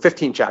for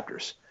 15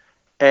 chapters.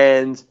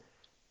 And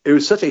it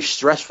was such a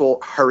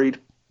stressful, hurried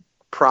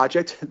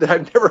project that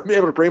I've never been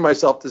able to bring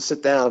myself to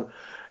sit down.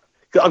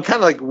 I'm kind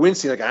of like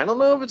wincing, like, I don't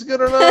know if it's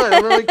good or not.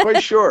 I'm really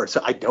quite sure.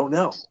 So I don't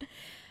know.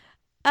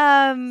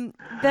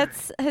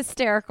 That's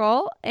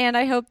hysterical. And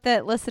I hope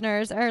that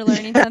listeners are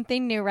learning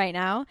something new right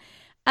now.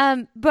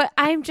 But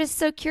I'm just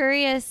so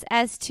curious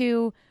as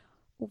to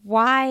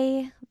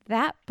why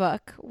that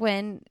book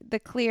when the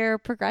clear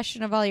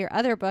progression of all your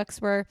other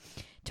books were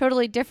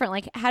totally different.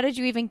 Like, how did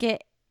you even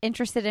get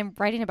interested in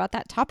writing about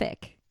that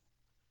topic?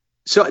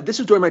 So this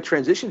was during my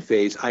transition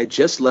phase. I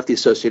just left the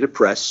Associated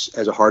Press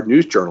as a hard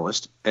news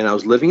journalist, and I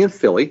was living in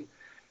Philly,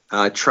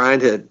 trying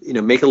to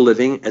make a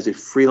living as a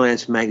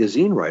freelance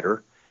magazine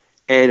writer.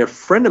 And a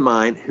friend of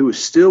mine who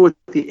was still with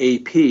the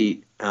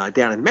AP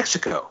down in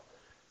Mexico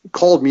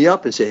called me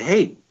up and said,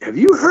 "Hey, have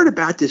you heard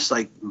about this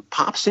like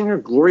pop singer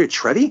Gloria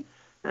Trevi?"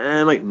 And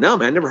I'm like, "No,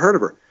 man, I never heard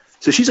of her."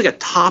 So she's like a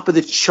top of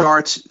the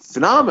charts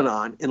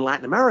phenomenon in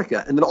Latin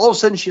America, and then all of a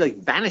sudden she like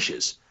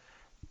vanishes,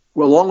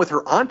 well, along with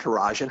her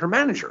entourage and her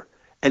manager.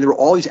 And there were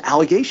all these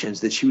allegations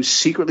that she was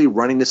secretly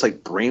running this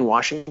like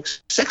brainwashing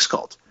sex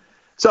cult.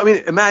 So I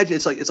mean, imagine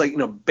it's like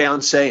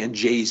Beyonce and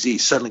Jay-Z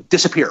suddenly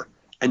disappear,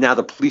 and now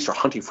the police are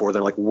hunting for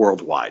them like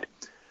worldwide.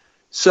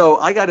 So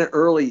I got an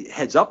early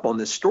heads up on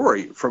this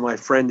story from my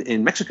friend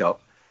in Mexico,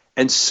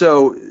 and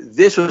so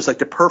this was like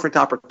the perfect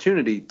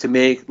opportunity to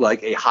make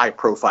like a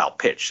high-profile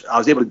pitch. I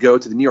was able to go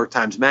to the New York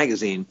Times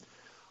Magazine,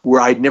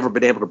 where I'd never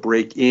been able to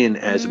break in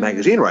as a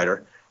magazine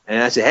writer,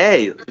 and I said,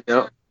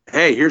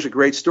 "Hey, here's a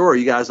great story.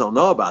 You guys don't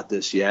know about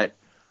this yet.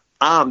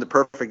 I'm the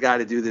perfect guy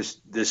to do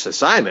this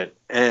assignment."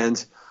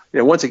 And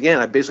once again,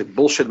 I basically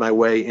bullshit my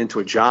way into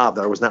a job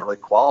that I was not really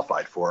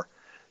qualified for.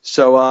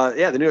 So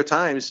the New York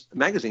Times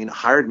Magazine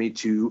hired me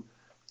to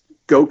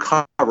go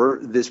cover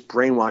this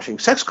brainwashing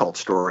sex cult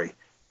story.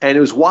 And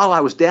it was while I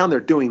was down there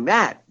doing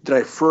that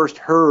I first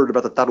heard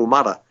about the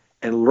Tarahumara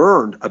and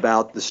learned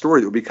about the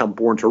story that would become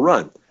Born to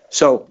Run.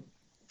 So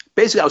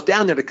basically, I was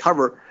down there to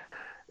cover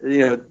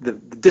the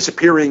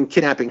disappearing,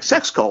 kidnapping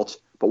sex cults.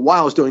 But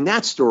while I was doing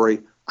that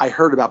story, I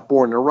heard about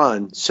Born to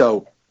Run.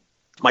 So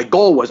my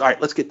goal was, all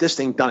right, let's get this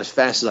thing done as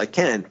fast as I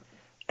can.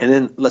 And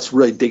then let's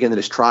really dig into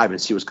this tribe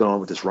and see what's going on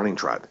with this running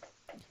tribe.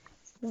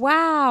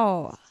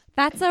 Wow.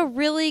 That's a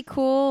really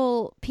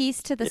cool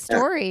piece to the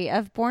story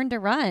of Born to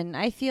Run.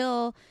 I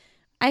feel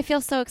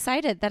so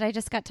excited that I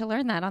just got to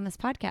learn that on this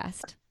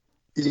podcast.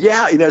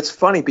 Yeah, it's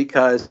funny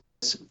because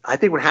I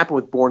think what happened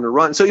with Born to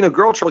Run. So,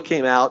 Girl Trouble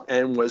came out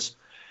and was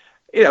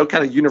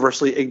kind of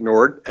universally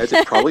ignored, as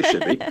it probably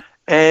should be.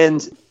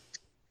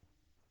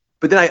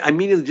 But then I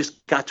immediately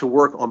just got to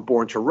work on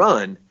Born to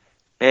Run,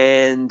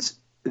 and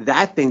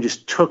that thing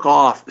just took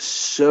off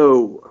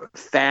so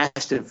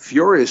fast and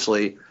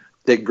furiously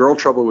that Girl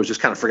Trouble was just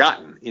kind of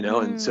forgotten,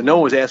 and so no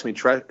one was asking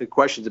me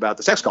questions about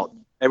the sex cult.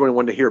 Everyone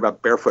wanted to hear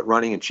about barefoot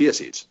running and chia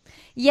seeds.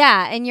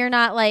 Yeah, and you're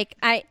not like,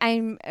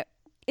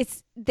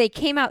 they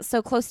came out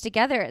so close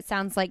together, it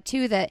sounds like,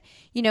 too, that,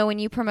 when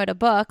you promote a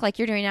book like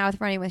you're doing now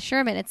with Running with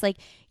Sherman, it's like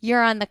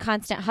you're on the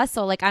constant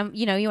hustle. Like,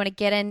 you want to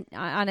get in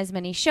on as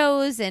many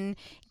shows and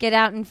get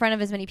out in front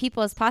of as many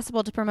people as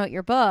possible to promote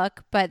your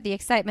book. But the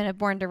excitement of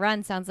Born to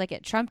Run sounds like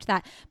it trumped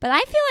that. But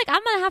I feel like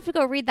I'm going to have to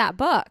go read that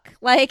book.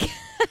 Like,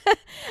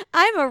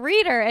 I'm a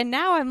reader, and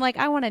now I'm like,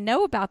 I want to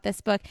know about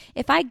this book.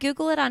 If I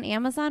Google it on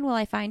Amazon, will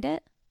I find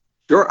it?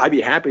 Sure, I'd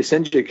be happy to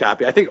send you a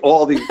copy. I think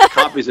all the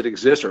copies that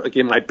exist are like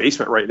in my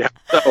basement right now.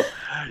 So,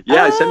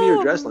 send me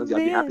your address, Lindsay.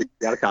 I'd be happy to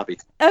get a copy.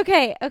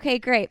 Okay,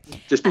 great.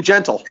 Just be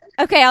gentle.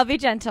 Okay, I'll be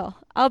gentle.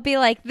 I'll be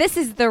like, this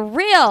is the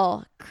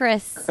real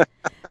Chris.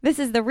 This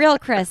is the real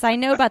Chris. I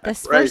know about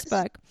this first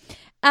book.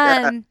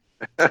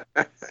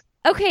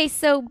 Okay,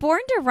 so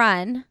Born to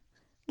Run.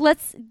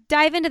 Let's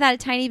dive into that a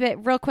tiny bit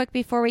real quick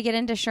before we get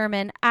into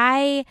Sherman.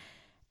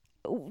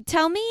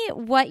 Tell me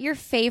what your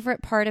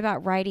favorite part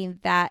about writing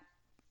that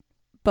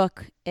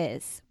book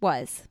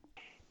was.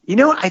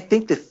 I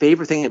think the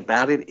favorite thing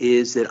about it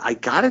is that I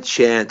got a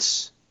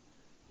chance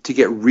to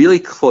get really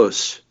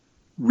close,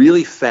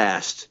 really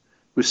fast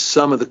with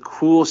some of the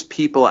coolest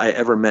people I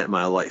ever met in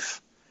my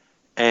life.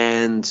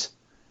 And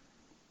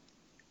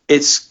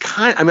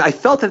I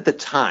felt it at the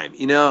time.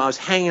 I was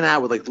hanging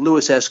out with like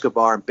Luis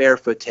Escobar and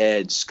Barefoot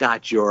Ted,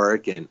 Scott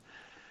Jurek, and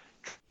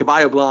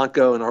Caballo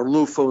Blanco and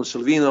Arnulfo and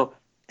Silvino.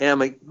 And I'm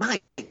like, my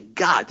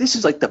God, this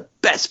is like the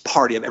best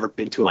party I've ever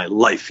been to in my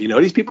life.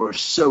 These people are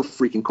so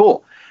freaking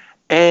cool.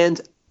 And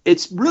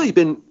it's really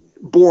been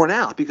borne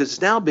out because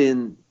it's now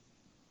been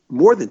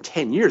more than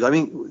 10 years. I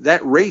mean,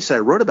 that race I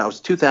wrote about was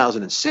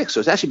 2006. So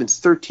it's actually been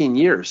 13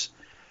 years.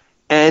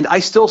 And I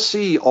still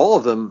see all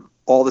of them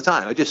all the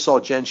time. I just saw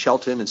Jen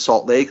Shelton in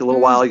Salt Lake a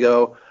little while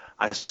ago.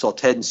 I saw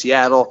Ted in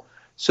Seattle.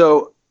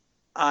 So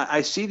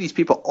I see these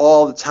people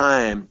all the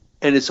time,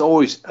 and it's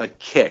always a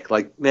kick.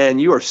 Like, man,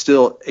 you are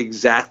still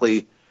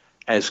exactly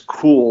as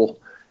cool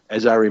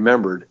as I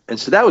remembered. And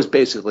so that was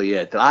basically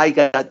it, that I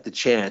got the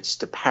chance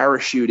to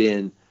parachute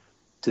in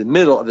to the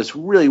middle of this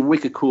really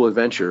wicked cool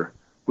adventure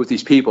with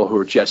these people who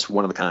are just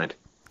one of a kind.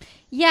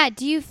 Yeah.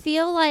 Do you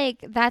feel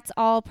like that's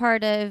all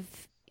part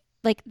of,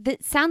 like,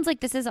 it sounds like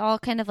this is all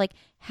kind of like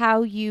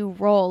how you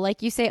roll.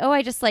 Like you say, oh,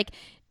 I just like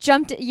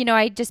jumped,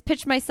 I just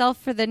pitched myself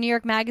for the New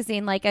York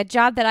Magazine, like a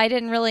job that I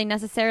didn't really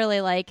necessarily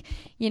like,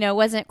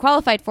 wasn't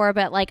qualified for,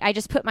 but like I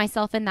just put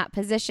myself in that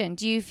position.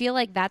 Do you feel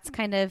like that's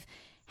kind of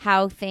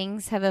how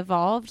things have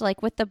evolved,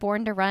 like with the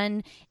Born to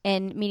Run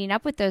and meeting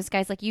up with those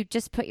guys? Like you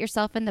just put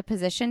yourself in the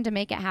position to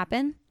make it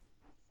happen?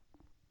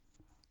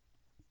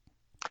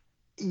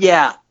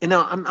 Yeah.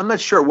 I'm not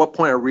sure at what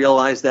point I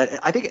realized that.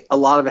 I think a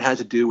lot of it has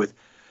to do with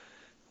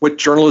what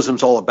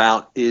journalism's all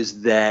about,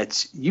 is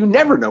that you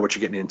never know what you're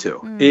getting into.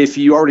 If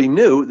you already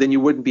knew, then you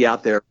wouldn't be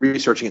out there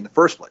researching it in the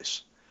first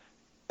place.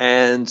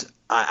 And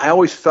I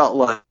always felt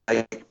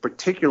like,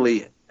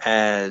 particularly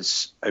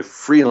as a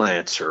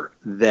freelancer,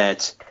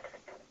 that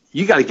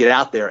you got to get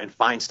out there and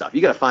find stuff.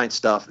 You got to find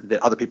stuff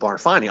that other people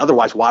aren't finding.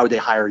 Otherwise, why would they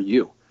hire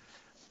you?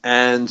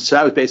 And so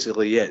that was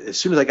basically it. As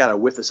soon as I got a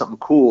whiff of something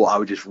cool, I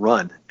would just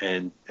run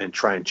and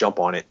try and jump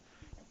on it.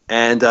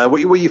 And what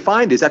you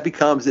find is that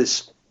becomes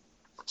this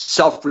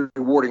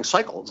self-rewarding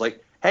cycle. It's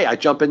like, hey, I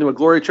jump into a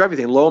Glory Trevi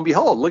thing. Lo and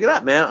behold, look at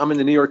that, man. I'm in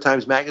the New York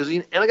Times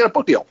Magazine, and I got a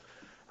book deal.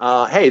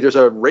 Hey, there's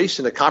a race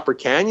in the Copper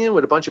Canyon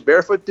with a bunch of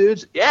barefoot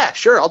dudes. Yeah,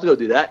 sure, I'll go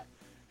do that.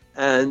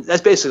 And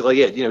that's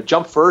basically it.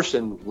 Jump first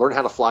and learn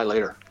how to fly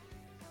later.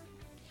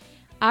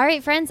 All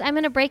right, friends, I'm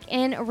going to break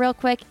in real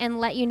quick and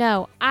let you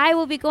know I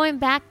will be going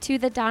back to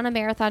the Donna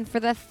Marathon for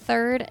the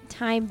third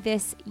time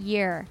this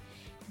year.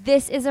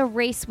 This is a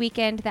race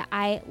weekend that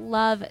I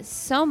love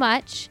so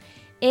much.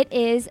 It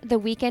is the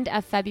weekend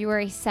of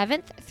February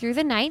 7th through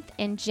the 9th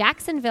in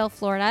Jacksonville,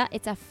 Florida.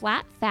 It's a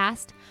flat,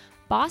 fast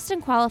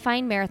Boston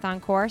qualifying marathon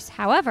course.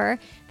 However,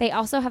 they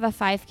also have a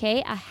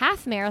 5K, a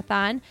half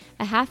marathon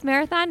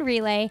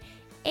relay,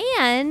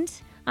 and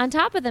on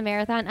top of the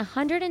marathon,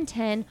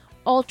 110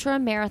 ultra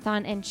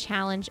marathon and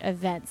challenge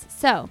events.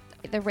 So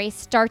the race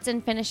starts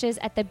and finishes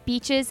at the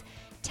Beaches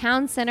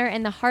Town Center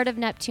in the heart of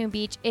Neptune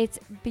Beach. It's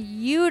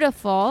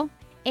beautiful.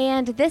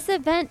 And this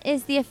event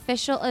is the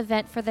official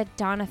event for the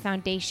Donna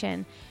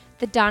Foundation.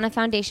 The Donna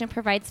Foundation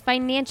provides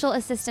financial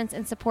assistance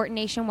and support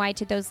nationwide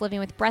to those living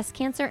with breast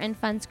cancer and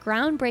funds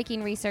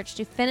groundbreaking research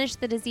to finish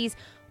the disease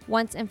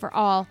once and for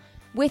all.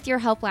 With your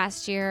help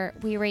last year,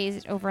 we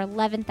raised over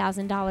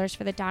 $11,000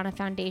 for the Donna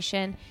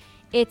Foundation.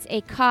 It's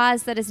a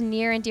cause that is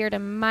near and dear to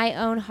my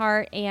own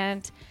heart,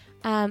 and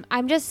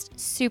I'm just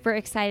super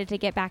excited to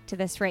get back to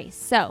this race.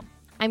 So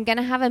I'm going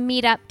to have a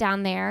meetup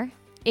down there.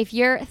 If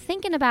you're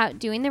thinking about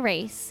doing the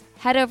race,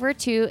 head over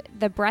to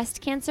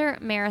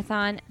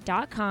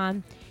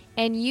thebreastcancermarathon.com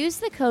and use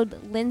the code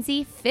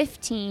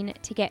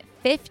Lindsay15 to get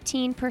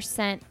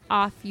 15%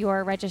 off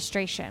your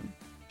registration.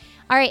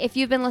 All right, if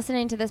you've been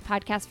listening to this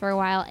podcast for a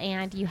while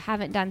and you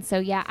haven't done so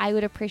yet, I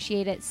would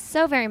appreciate it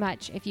so very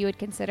much if you would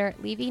consider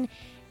leaving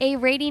a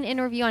rating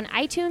and review on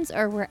iTunes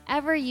or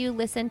wherever you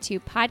listen to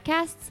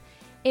podcasts.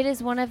 It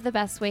is one of the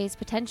best ways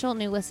potential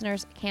new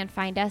listeners can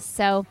find us.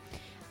 So,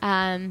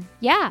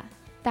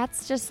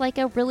 that's just like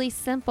a really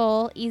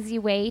simple, easy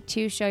way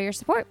to show your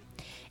support.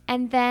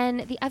 And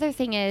then the other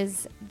thing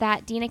is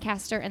that Dina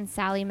Castor and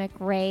Sally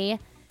McRae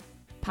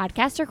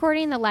podcast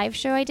recording, the live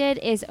show I did,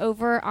 is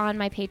over on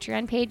my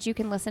Patreon page. You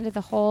can listen to the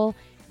whole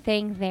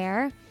thing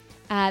there.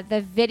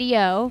 The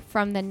video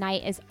from the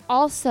night is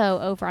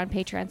also over on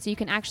Patreon, so you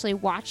can actually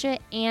watch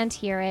it and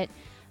hear it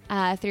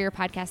through your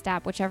podcast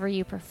app, whichever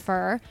you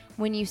prefer,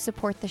 when you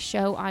support the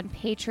show on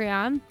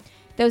Patreon.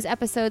 Those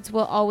episodes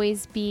will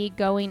always be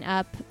going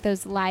up.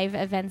 Those live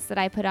events that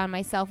I put on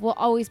myself will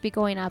always be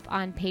going up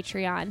on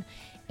Patreon.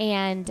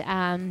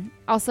 And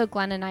also,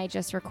 Glenn and I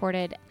just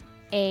recorded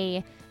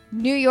a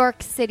New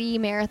York City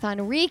Marathon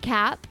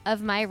recap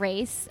of my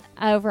race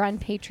over on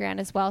Patreon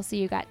as well. So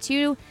you got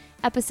 2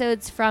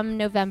 episodes from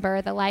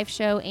November, the live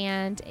show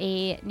and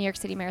a New York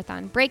City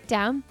Marathon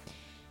breakdown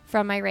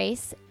from my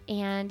race.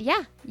 And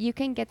yeah, you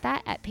can get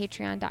that at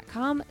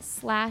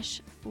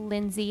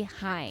patreon.com/Lindsay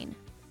Hein.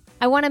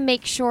 I want to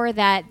make sure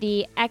that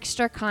the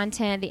extra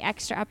content, the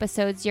extra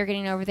episodes you're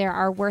getting over there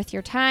are worth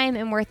your time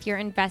and worth your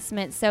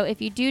investment. So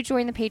if you do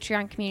join the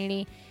Patreon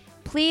community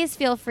please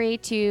feel free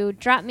to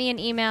drop me an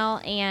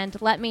email and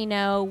let me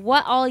know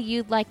what all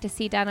you'd like to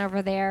see done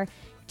over there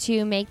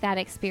to make that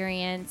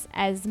experience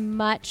as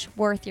much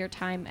worth your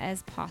time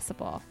as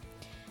possible.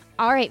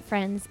 All right,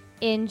 friends,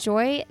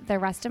 enjoy the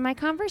rest of my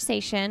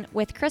conversation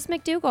with Chris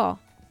McDougall.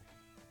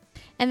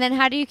 And then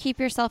how do you keep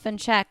yourself in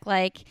check?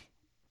 Like,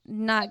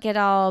 not get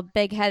all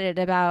big-headed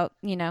about,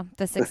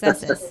 the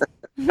successes.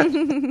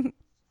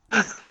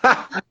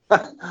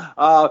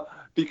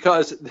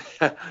 Because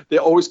they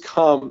always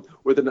come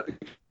with an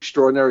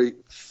extraordinary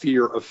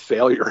fear of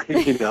failure.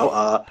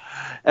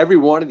 Every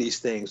one of these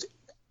things,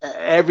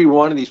 every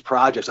one of these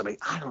projects, I mean,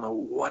 I don't know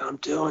what I'm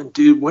doing,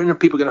 dude. When are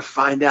people going to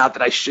find out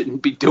that I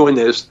shouldn't be doing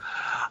this?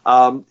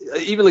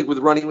 Even like with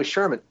running with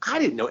Sherman, I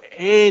didn't know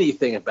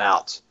anything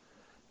about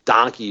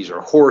donkeys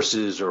or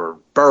horses or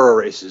burro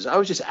races. I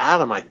was just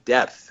out of my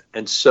depth.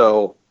 And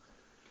so,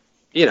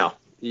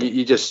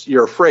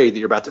 you're afraid that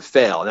you're about to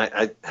fail. And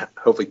I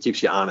hopefully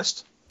keeps you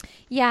honest.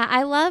 Yeah,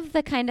 I love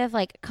the kind of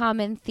like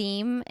common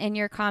theme and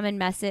your common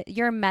message,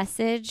 your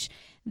message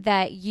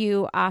that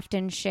you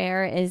often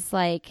share is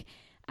like,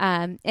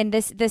 and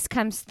this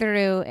comes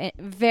through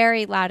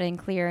very loud and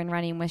clear in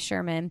Running with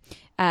Sherman,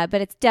 but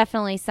it's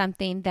definitely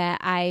something that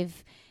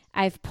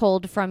I've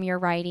pulled from your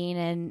writing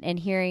and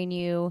hearing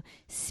you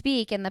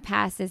speak in the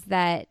past is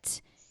that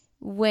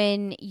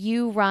when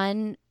you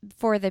run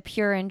for the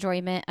pure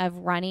enjoyment of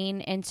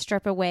running and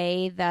strip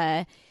away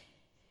the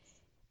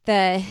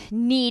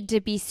need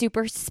to be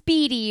super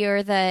speedy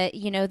or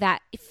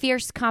that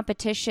fierce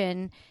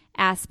competition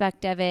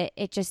aspect of it,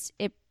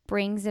 it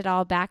brings it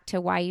all back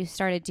to why you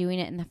started doing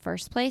it in the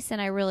first place.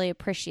 And I really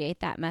appreciate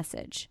that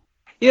message.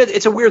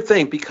 It's a weird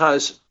thing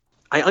because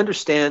I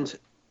understand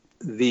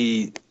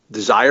the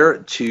desire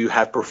to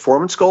have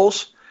performance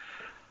goals.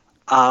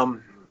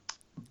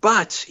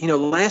 But,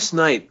 last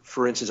night,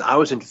 for instance, I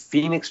was in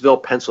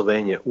Phoenixville,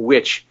 Pennsylvania,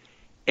 which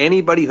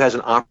anybody who has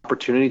an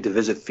opportunity to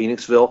visit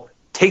Phoenixville,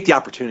 take the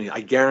opportunity.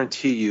 I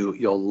guarantee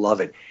you'll love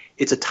it.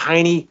 It's a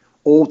tiny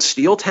old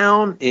steel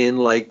town in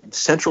like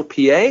central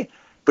PA,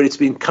 but it's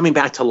been coming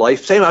back to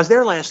life. I was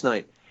there last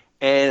night,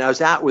 and I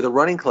was out with a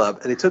running club,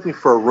 and they took me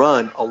for a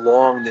run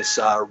along this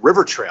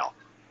river trail.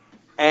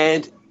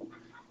 And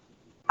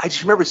I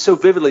just remember it so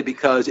vividly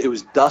because it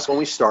was dusk when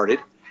we started,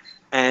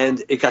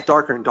 and it got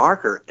darker and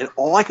darker, and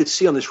all I could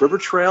see on this river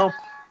trail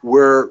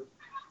were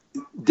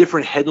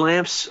different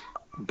headlamps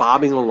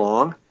bobbing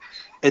along.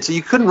 And so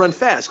you couldn't run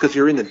fast because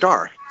you're in the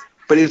dark.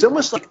 But it was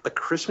almost like a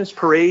Christmas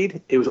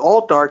parade. It was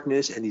all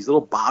darkness and these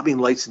little bobbing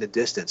lights in the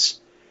distance.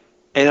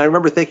 And I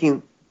remember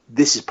thinking,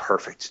 this is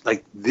perfect.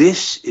 Like,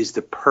 this is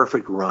the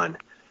perfect run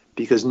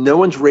because no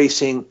one's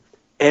racing.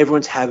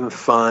 Everyone's having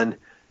fun.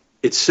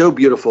 It's so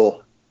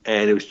beautiful.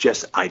 And it was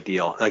just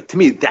ideal. Like, to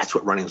me, that's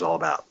what running is all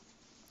about.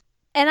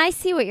 And I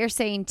see what you're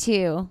saying,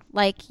 too.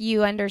 Like,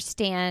 you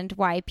understand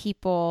why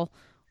people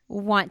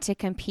want to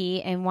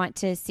compete and want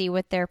to see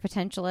what their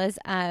potential is.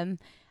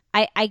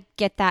 I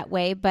get that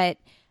way, but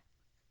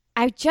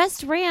I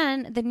just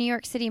ran the New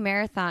York City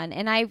Marathon,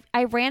 and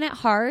I ran it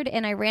hard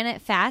and I ran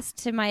it fast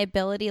to my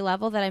ability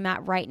level that I'm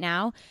at right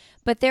now.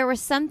 But there was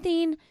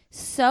something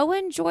so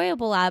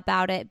enjoyable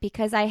about it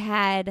because I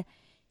had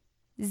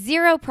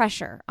zero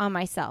pressure on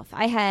myself.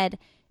 I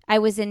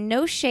was in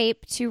no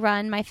shape to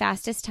run my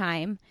fastest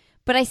time,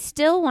 but I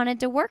still wanted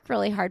to work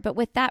really hard. But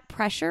with that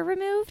pressure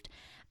removed,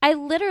 I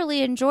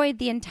literally enjoyed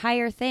the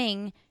entire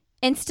thing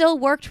and still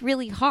worked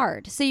really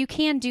hard. So you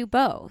can do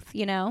both,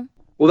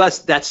 Well,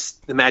 that's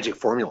the magic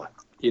formula.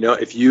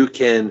 If you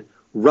can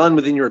run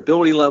within your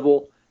ability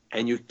level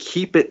and you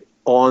keep it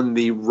on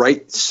the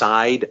right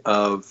side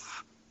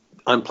of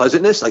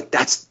unpleasantness, like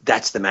that's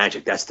the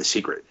magic. That's the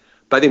secret.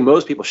 But I think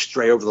most people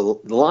stray over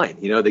the line.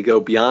 They go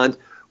beyond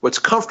what's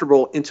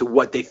comfortable into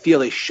what they feel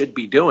they should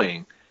be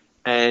doing.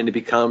 And it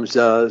becomes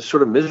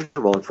sort of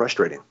miserable and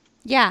frustrating.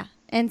 Yeah.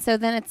 And so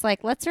then it's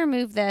like, let's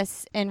remove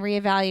this and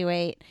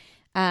reevaluate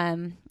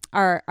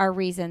our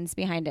reasons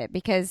behind it,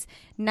 because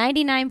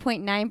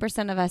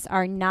 99.9% of us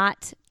are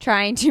not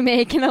trying to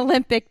make an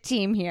Olympic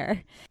team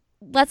here.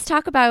 Let's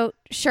talk about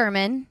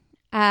Sherman.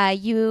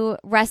 You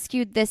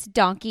rescued this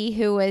donkey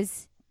who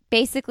was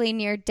basically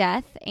near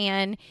death,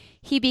 and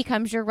he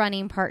becomes your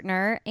running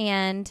partner.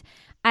 And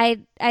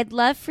I'd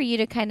love for you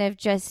to kind of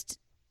just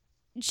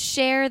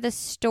share the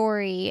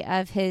story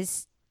of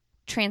his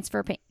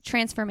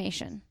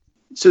transformation.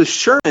 So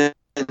Sherman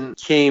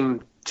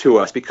came to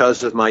us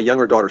because of my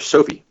younger daughter,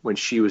 Sophie, when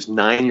she was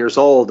 9 years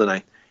old. And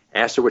I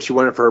asked her what she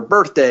wanted for her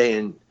birthday.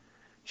 And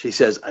she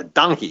says, a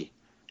donkey.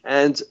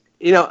 And,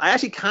 I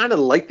actually kind of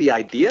like the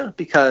idea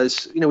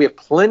because, we have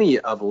plenty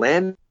of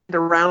land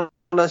around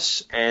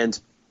us. And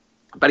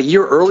about a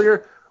year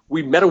earlier,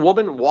 we met a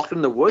woman walking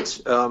in the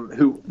woods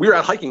who we were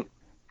out hiking,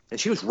 and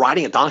she was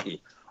riding a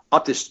donkey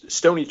up this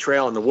stony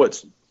trail in the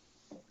woods.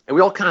 And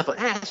we all kind of thought,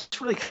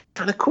 it's really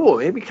kind of cool.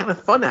 It'd be kind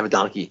of fun to have a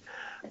donkey.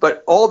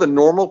 But all the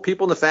normal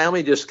people in the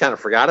family just kind of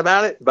forgot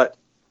about it. But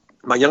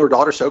my younger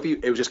daughter, Sophie,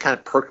 it was just kind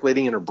of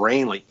percolating in her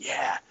brain, like,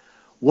 yeah,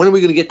 when are we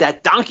going to get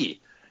that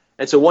donkey?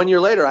 And so 1 year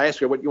later, I asked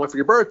her, what do you want for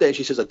your birthday? And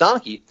she says, a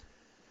donkey.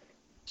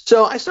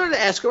 So I started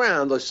to ask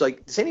around. It's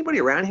like, does anybody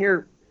around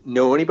here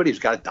know anybody who's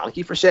got a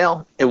donkey for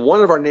sale? And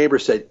one of our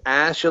neighbors said,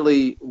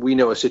 actually, we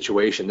know a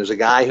situation. There's a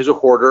guy who's a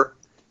hoarder.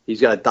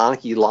 He's got a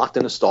donkey locked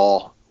in a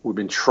stall. We've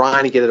been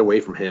trying to get it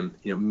away from him.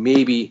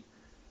 Maybe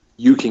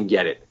you can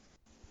get it.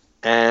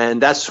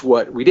 And that's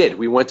what we did.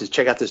 We went to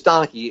check out this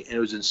donkey, and it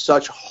was in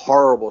such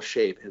horrible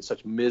shape and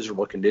such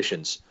miserable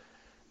conditions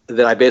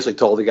that I basically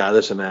told the guy,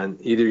 listen, man,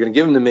 either you're going to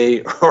give him to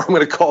me or I'm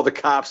going to call the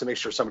cops and make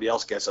sure somebody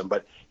else gets him,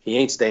 but he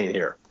ain't staying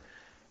here.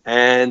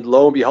 And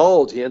lo and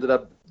behold, he ended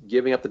up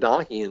giving up the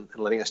donkey and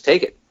letting us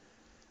take it.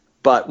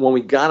 But when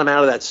we got him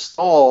out of that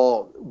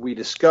stall, we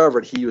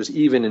discovered he was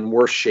even in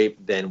worse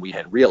shape than we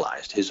had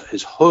realized.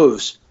 His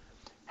hooves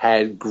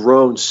had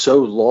grown so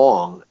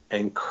long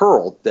and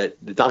curled that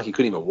the donkey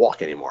couldn't even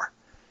walk anymore.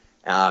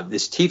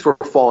 His teeth were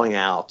falling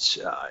out.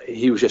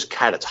 He was just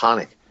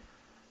catatonic.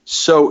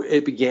 So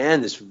it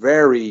began this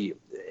very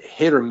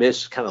hit or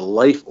miss kind of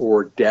life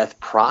or death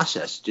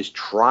process, just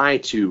try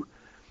to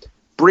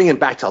bring him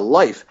back to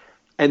life.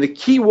 And the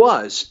key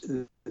was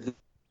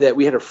that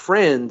we had a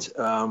friend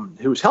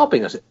who was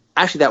helping us.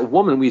 Actually, that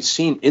woman we had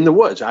seen in the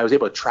woods, I was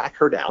able to track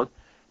her down,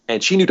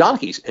 and she knew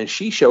donkeys, and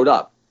she showed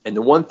up. And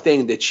the one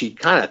thing that she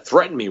kind of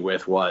threatened me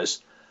with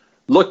was,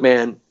 look,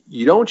 man,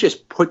 you don't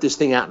just put this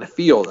thing out in the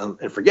field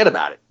and forget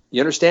about it.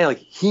 You understand? Like,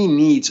 he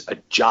needs a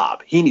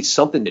job. He needs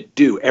something to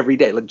do every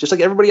day, just like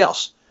everybody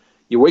else.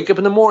 You wake up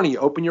in the morning, you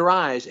open your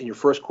eyes, and your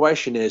first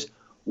question is,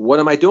 what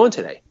am I doing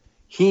today?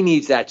 He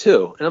needs that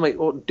too. And I'm like,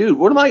 well, dude,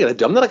 what am I going to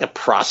do? I'm not like a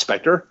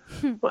prospector.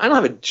 I don't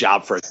have a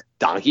job for a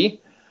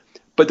donkey.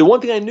 But the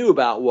one thing I knew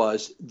about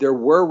was there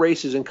were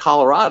races in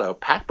Colorado,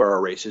 pack burro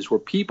races, where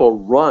people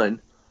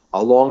run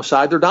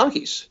alongside their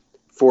donkeys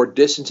for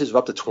distances of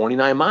up to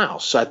 29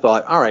 miles. So I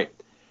thought, all right,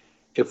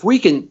 if we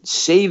can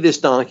save this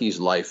donkey's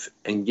life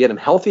and get him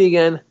healthy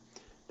again,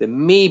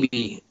 then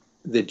maybe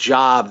the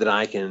job that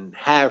I can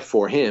have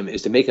for him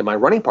is to make him my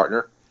running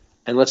partner,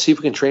 and let's see if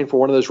we can train for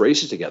one of those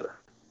races together.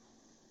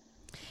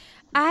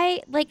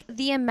 I like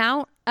the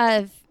amount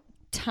of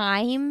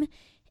time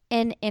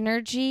and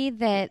energy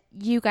that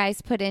you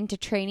guys put into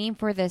training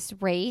for this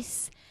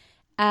race.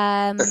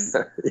 Yeah.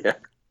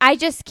 I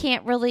just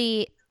can't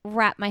really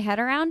wrap my head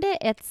around it.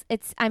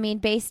 It's I mean,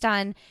 based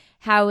on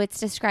how it's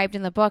described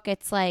in the book,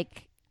 it's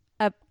like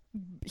a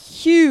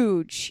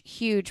huge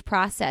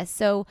process.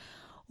 So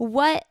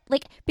what,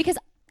 like, because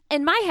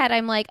in my head,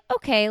 I'm like,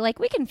 okay, like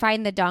we can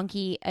find the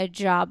donkey a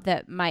job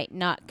that might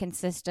not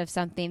consist of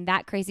something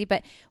that crazy,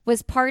 but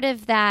was part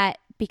of that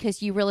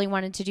because you really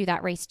wanted to do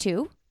that race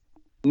too?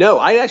 No,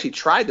 I actually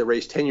tried the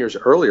race 10 years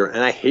earlier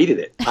and I hated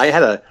it. I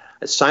had a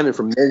assignment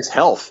from Men's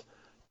Health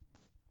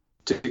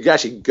to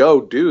actually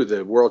go do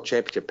the World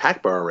Championship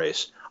pack burro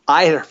race.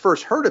 I had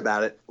first heard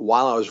about it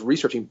while I was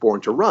researching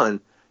Born to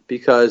Run,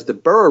 because the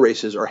burro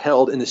races are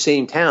held in the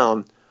same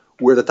town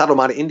where the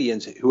Tarahumara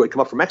Indians, who had come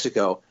up from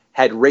Mexico,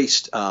 had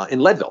raced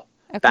in Leadville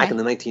back in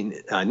the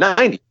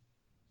 1990s.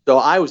 So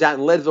I was out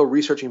in Leadville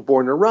researching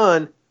Born to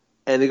Run,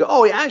 and they go,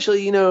 oh,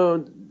 actually,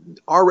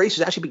 our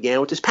races actually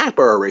began with this pack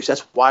burro race.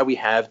 That's why we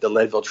have the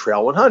Leadville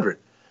Trail 100.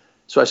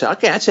 So I said,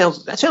 okay, that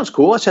sounds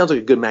cool. That sounds like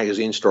a good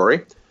magazine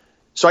story.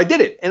 So I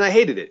did it, and I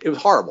hated it. It was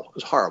horrible. It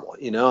was horrible.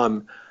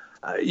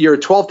 You're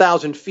at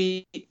 12,000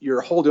 feet.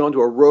 You're holding onto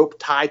a rope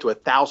tied to a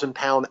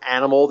 1,000-pound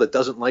animal that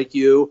doesn't like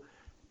you.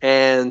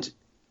 And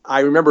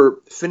I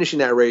remember finishing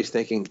that race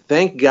thinking,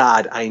 thank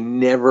God I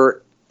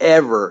never,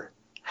 ever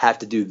have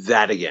to do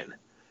that again.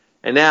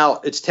 And now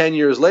it's 10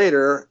 years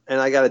later, and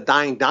I got a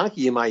dying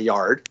donkey in my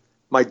yard.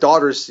 My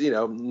daughter's,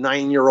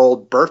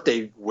 9-year-old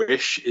birthday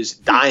wish is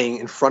dying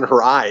in front of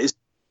her eyes.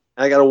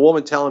 And I got a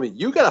woman telling me,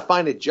 you got to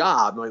find a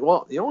job. I'm like,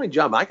 well, the only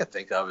job I could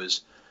think of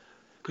is,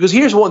 because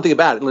here's one thing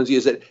about it, Lindsay,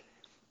 is that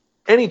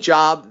any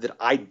job that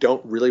I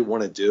don't really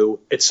want to do,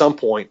 at some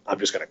point, I'm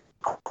just going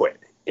to quit.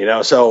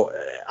 So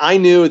I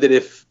knew that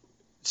if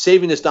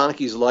saving this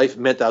donkey's life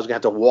meant that I was going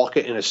to have to walk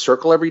it in a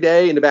circle every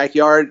day in the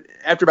backyard,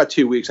 after about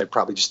 2 weeks, I'd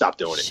probably just stop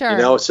doing it.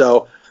 Sure.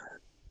 So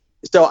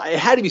it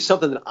had to be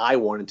something that I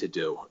wanted to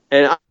do.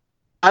 And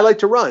I like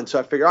to run. So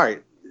I figured, all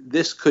right,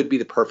 this could be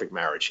the perfect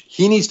marriage.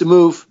 He needs to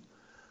move.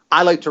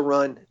 I like to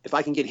run. If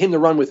I can get him to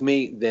run with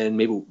me, then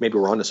maybe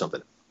we're on to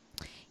something.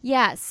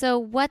 Yeah. So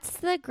what's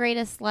the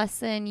greatest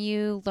lesson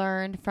you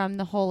learned from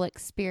the whole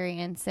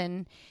experience?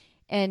 And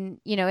it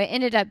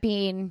ended up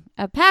being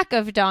a pack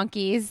of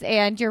donkeys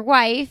and your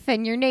wife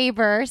and your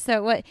neighbor.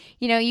 So what,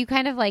 you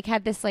kind of like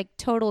had this like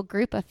total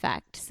group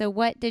effect. So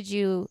what did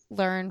you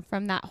learn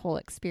from that whole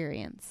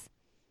experience?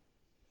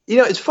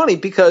 It's funny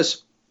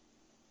because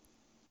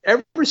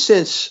ever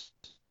since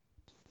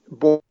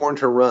Born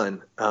to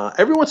Run,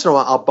 every once in a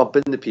while I'll bump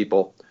into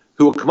people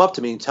who will come up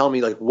to me and tell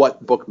me like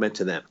what book meant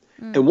to them.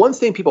 And one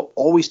thing people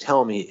always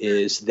tell me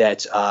is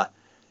that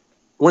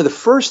one of the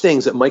first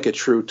things that Micah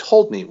True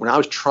told me when I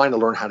was trying to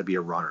learn how to be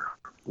a runner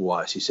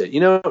was, he said,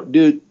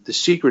 dude, the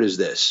secret is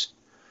this.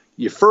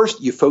 You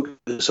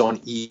focus on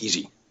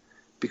easy,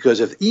 because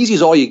if easy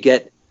is all you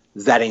get,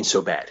 that ain't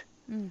so bad.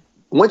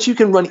 Once you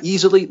can run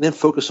easily, then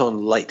focus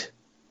on light.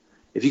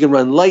 If you can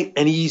run light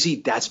and easy,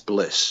 that's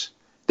bliss.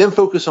 then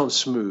focus on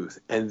smooth,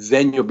 and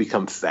then you'll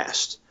become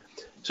fast.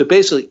 So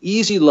basically,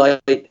 easy,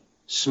 light,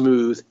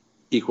 smooth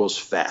equals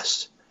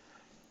fast.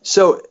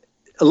 So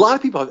a lot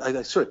of people,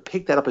 I sort of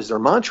pick that up as their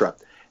mantra.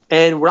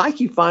 And what I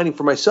keep finding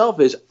for myself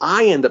is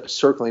I end up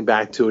circling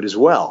back to it as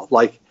well.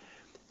 Like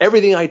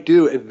everything I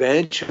do,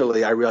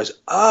 eventually I realize,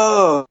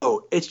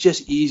 oh, it's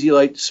just easy,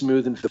 light,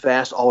 smooth, and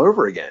fast all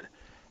over again.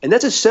 And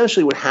that's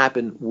essentially what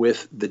happened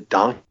with the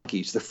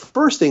donkeys. The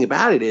first thing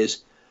about it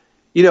is,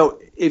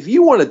 if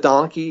you want a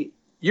donkey,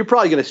 you're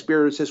probably going to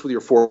experience this with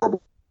your 4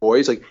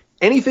 boys. Like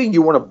anything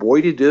you want a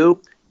boy to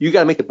do, you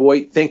got to make the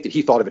boy think that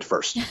he thought of it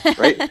first,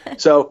 right?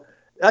 So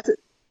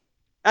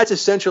that's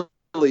essentially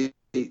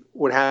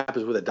what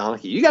happens with a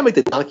donkey. You got to make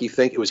the donkey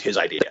think it was his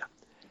idea.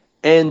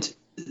 And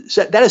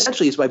so that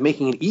essentially is by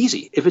making it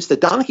easy. If it's the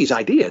donkey's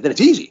idea, then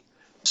it's easy.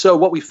 So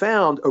what we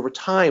found over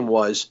time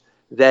was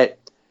that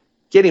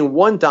getting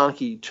one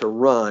donkey to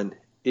run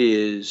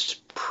is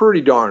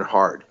pretty darn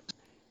hard.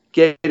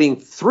 Getting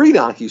 3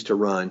 donkeys to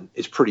run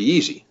is pretty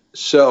easy.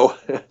 So,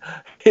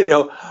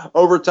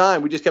 over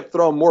time, we just kept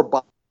throwing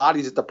more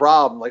bodies at the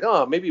problem. Like,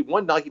 oh, maybe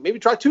 1 donkey, maybe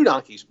try 2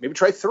 donkeys, maybe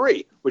try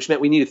 3, which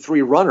meant we needed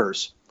 3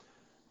 runners.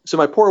 So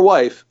my poor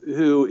wife,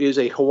 who is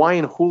a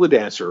Hawaiian hula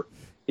dancer,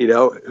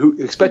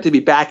 who expected to be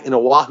back in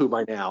Oahu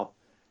by now,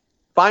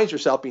 finds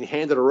herself being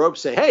handed a rope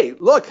saying, hey,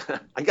 look,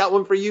 I got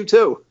one for you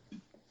too.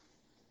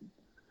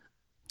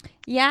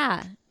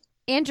 Yeah.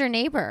 And your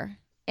neighbor.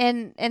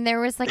 And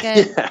there was like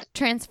a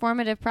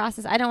transformative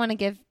process. I don't want to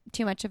give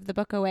too much of the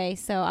book away,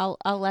 so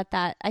I'll let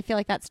that. I feel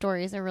like that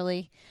story is a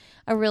really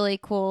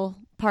cool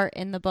part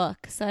in the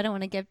book. So I don't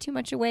want to give too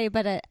much away,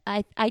 but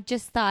I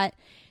just thought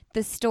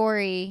the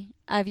story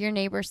of your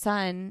neighbor's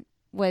son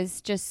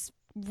was just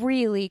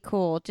really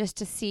cool, just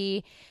to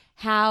see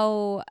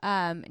how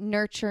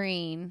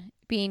nurturing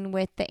being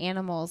with the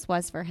animals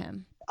was for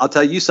him. I'll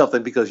tell you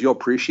something because you'll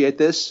appreciate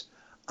this.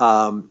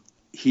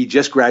 He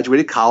just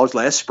graduated college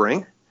last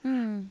spring.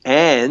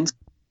 And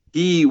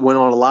he went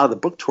on a lot of the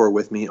book tour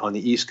with me on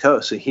the East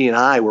Coast. So he and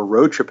I were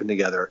road tripping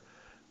together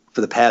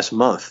for the past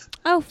month.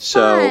 Oh,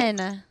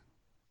 fun.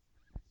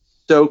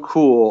 So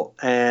cool.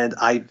 And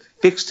I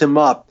fixed him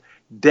up.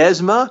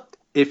 Desma,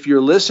 if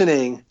you're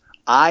listening,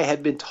 I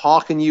have been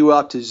talking you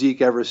up to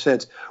Zeke ever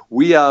since.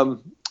 We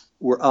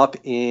were up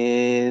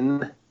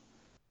in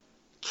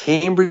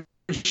Cambridge,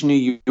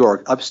 New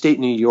York, upstate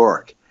New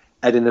York,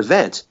 at an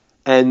event.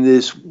 And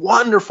this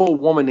wonderful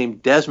woman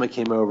named Desma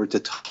came over to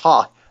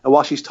talk. And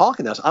while she's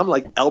talking to us, I'm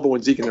like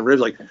elbowing Zeke in the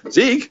ribs, like,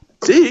 Zeke,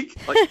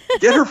 like,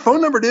 get her phone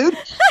number, dude.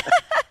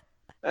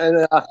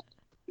 And,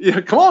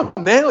 come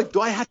on, man. Like, do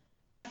I have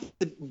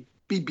to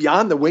be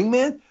beyond the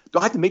wingman? Do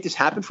I have to make this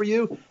happen for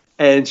you?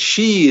 And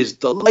she is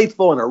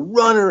delightful and a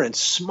runner and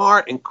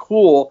smart and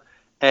cool.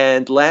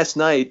 And last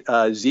night,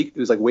 Zeke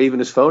was like waving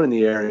his phone in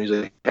the air. And he's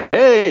like,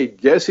 hey,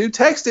 guess who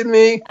texted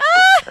me?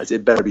 I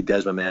said, it better be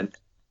Desma, man.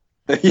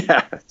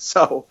 Yeah,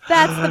 so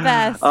that's the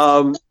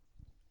best.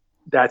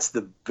 That's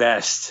the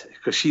best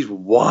because she's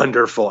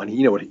wonderful, and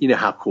you know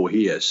how cool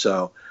he is.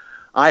 So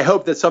I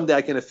hope that someday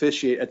I can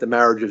officiate at the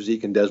marriage of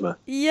Zeke and Desma.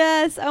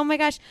 Yes. Oh my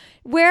gosh,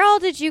 where all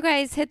did you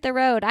guys hit the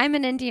road? I'm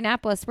in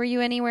Indianapolis. Were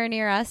you anywhere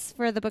near us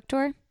for the book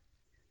tour?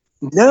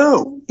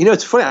 No.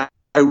 It's funny.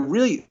 I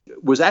really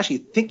was actually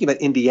thinking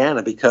about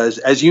Indiana because,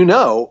 as you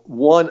know,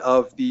 one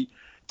of the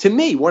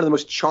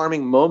most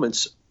charming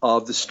moments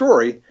of the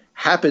story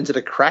happens at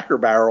a Cracker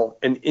Barrel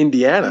in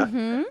Indiana.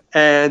 Mm-hmm.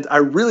 And I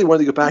really wanted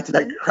to go back to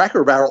that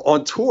Cracker Barrel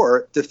on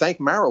tour to thank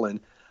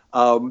Marilyn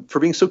for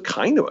being so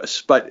kind to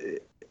us. But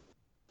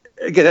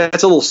again,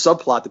 that's a little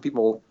subplot that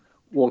people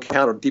will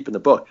encounter deep in the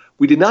book.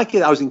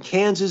 I was in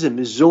Kansas and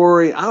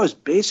Missouri. I was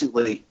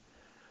basically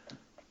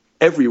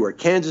everywhere.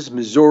 Kansas,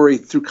 Missouri,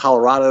 through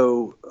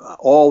Colorado,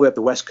 all the way up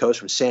the West Coast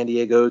from San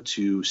Diego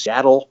to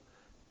Seattle,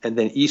 and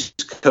then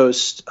East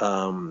Coast,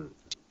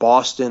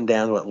 Boston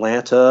down to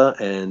Atlanta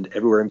and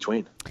everywhere in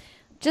between.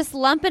 Just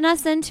lumping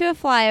us into a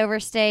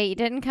flyover state. You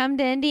didn't come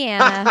to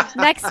Indiana.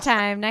 Next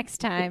time.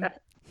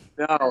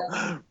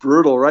 No,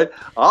 brutal, right?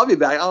 I'll be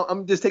back.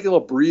 I'm just taking a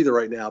little breather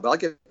right now, but I'll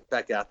get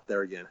back out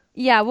there again.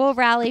 Yeah, we'll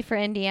rally for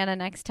Indiana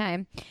next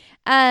time.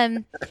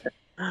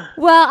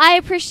 Well, I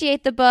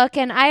appreciate the book,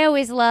 and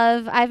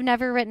I've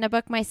never written a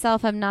book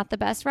myself. I'm not the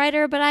best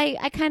writer, but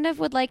I kind of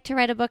would like to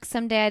write a book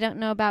someday. I don't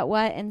know about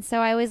what, and so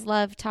I always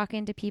love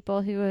talking to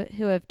people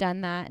who have done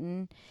that,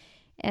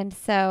 and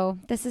so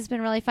this has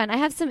been really fun. I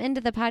have some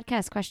into the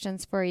podcast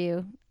questions for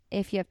you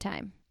if you have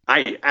time.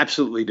 I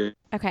absolutely do.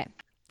 Okay.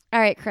 All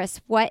right,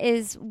 Chris, what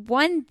is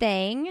one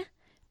thing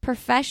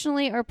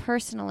professionally or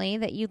personally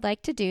that you'd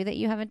like to do that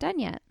you haven't done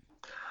yet?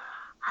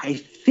 I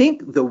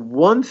think the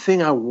one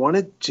thing I want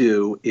to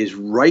do is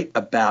write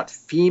about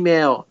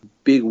female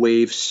big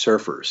wave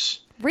surfers.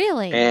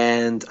 Really?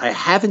 And I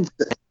haven't.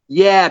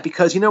 Yeah,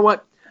 because you know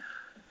what?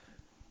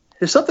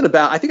 There's something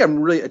about, I think I'm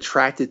really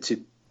attracted to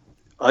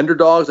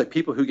underdogs, like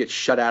people who get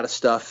shut out of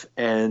stuff.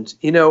 And,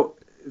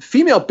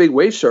 female big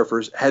wave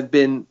surfers have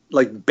been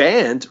like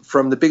banned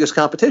from the biggest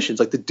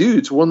competitions. Like the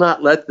dudes will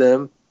not let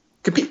them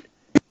compete,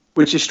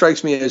 which just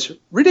strikes me as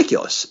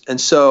ridiculous. And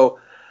so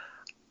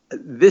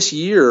this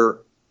year,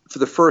 for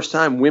the first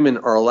time, women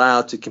are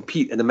allowed to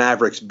compete in the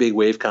Mavericks big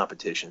wave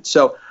competition.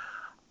 So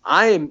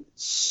I am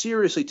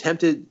seriously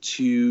tempted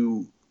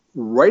to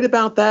write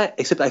about that,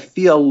 except I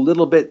feel a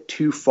little bit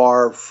too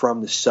far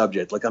from the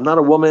subject. Like, I'm not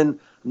a woman,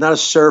 I'm not a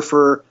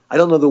surfer, I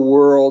don't know the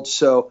world.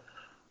 So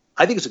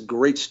I think it's a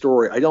great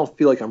story. I don't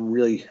feel like I'm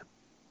really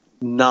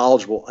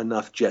knowledgeable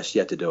enough just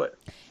yet to do it.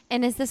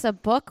 And is this a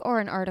book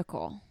or an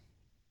article?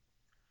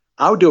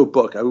 I would do a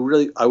book. I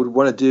would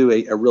want to do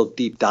a real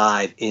deep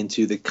dive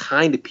into the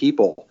kind of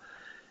people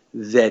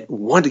that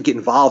want to get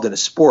involved in a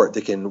sport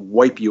that can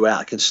wipe you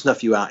out, can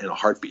snuff you out in a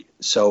heartbeat.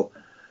 So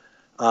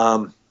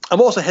I'm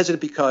also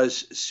hesitant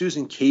because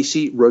Susan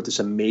Casey wrote this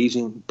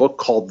amazing book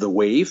called The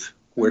Wave,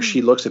 where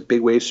she looks at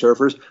big wave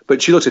surfers,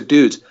 but she looks at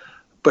dudes.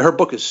 But her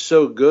book is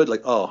so good,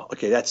 like, oh,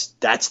 okay,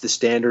 that's the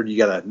standard you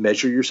got to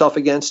measure yourself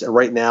against. And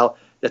right now,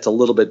 that's a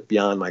little bit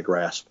beyond my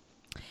grasp.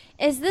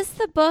 Is this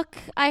the book?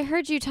 I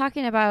heard you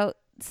talking about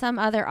some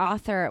other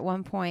author at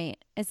one point.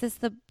 Is this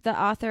the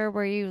author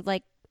where you,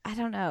 like, I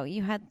don't know,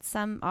 you had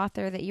some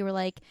author that you were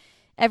like,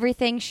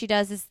 everything she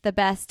does is the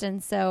best,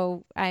 and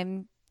so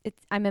I'm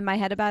in my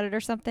head about it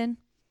or something?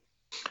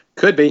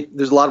 Could be.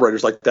 There's a lot of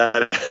writers like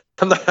that.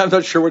 I'm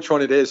not sure which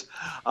one it is.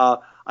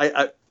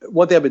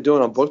 One thing I've been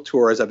doing on book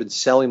tour is I've been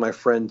selling my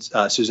friend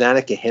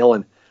Susanna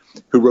Cahalan,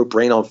 who wrote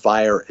Brain on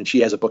Fire, and she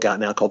has a book out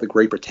now called The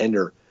Great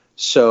Pretender.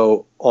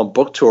 So on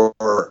book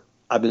tour,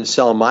 I've been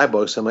selling my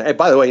books. I'm like, hey,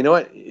 by the way, you know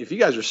what? If you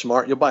guys are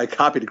smart, you'll buy a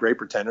copy of The Great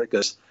Pretender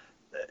because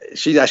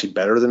she's actually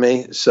better than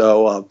me.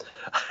 So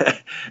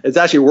it's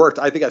actually worked.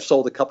 I think I've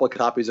sold a couple of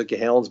copies of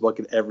Cahalan's book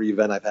at every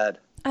event I've had.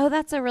 Oh,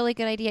 that's a really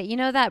good idea. You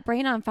know, that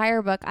Brain on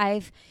Fire book,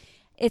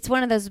 it's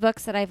one of those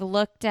books that I've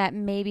looked at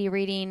maybe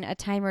reading a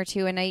time or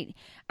two, and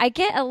I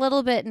get a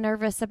little bit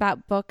nervous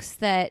about books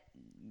that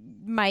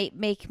might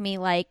make me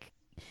like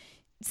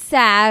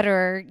sad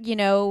or, you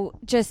know,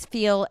 just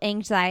feel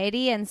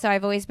anxiety. And so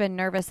I've always been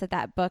nervous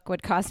that book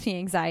would cause me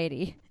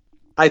anxiety.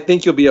 I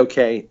think you'll be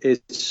okay.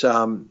 It's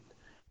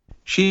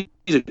she's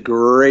a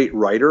great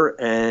writer,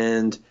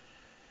 and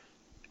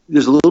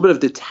there's a little bit of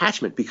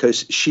detachment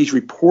because she's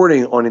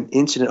reporting on an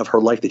incident of her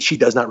life that she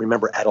does not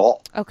remember at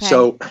all. Okay.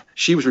 So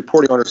she was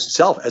reporting on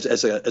herself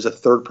as a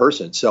third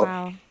person. So,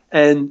 wow.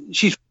 And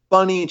she's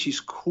funny and she's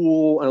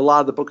cool, and a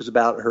lot of the book is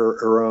about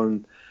her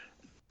own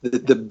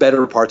the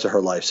better parts of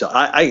her life. So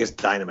I think it's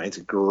dynamite. It's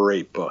a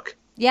great book.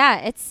 Yeah,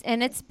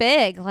 it's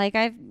big. Like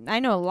I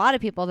know a lot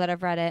of people that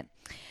have read it.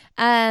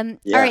 Yeah.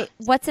 All right,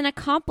 what's an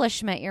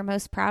accomplishment you're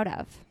most proud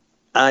of?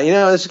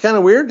 This is kind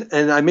of weird,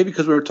 and maybe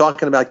because we were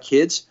talking about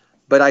kids,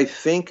 but I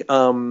think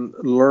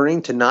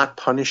learning to not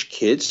punish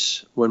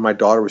kids when my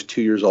daughter was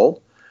 2 years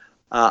old.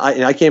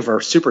 I came from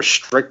a super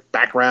strict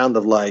background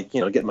of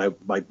getting my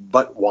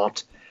butt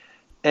whomped,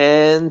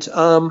 and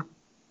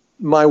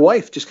my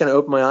wife just kind of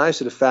opened my eyes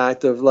to the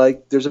fact of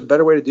there's a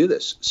better way to do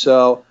this.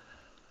 So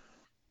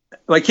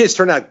my kids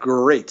turned out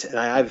great, and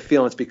I have a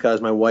feeling it's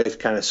because my wife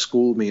kind of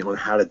schooled me on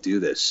how to do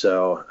this.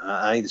 So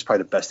I think it's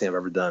probably the best thing I've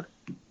ever done.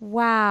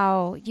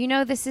 Wow. You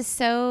know, this is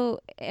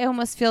it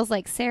almost feels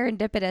like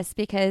serendipitous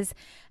because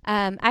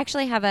I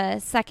actually have a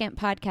second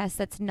podcast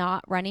that's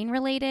not running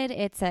related.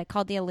 It's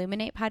called the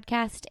Illuminate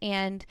podcast.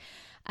 And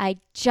I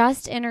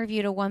just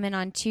interviewed a woman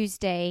on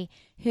Tuesday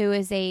who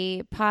is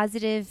a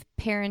positive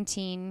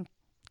parenting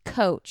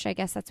coach. I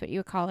guess that's what you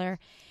would call her.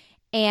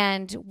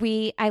 And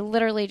I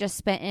literally just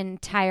spent an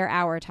entire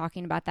hour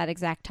talking about that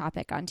exact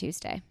topic on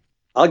Tuesday.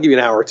 I'll give you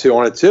an hour or two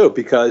on it too,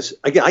 because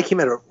again, I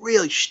came out of a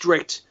really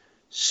strict,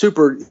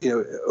 super,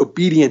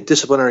 obedient,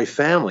 disciplinary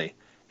family.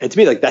 And to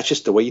me, that's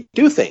just the way you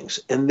do things.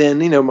 And then,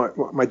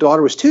 my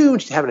daughter was 2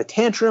 and she's having a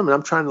tantrum, and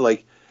I'm trying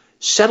to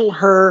settle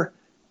her.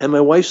 And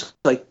my wife's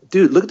like,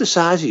 dude, look at the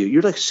size of you.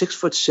 You're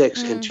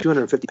 6'6" and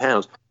 250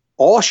 pounds.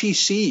 All she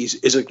sees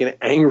is an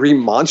angry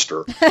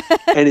monster.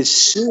 And as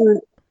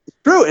soon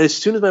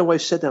as my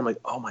wife said that, I'm like,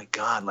 oh my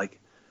God,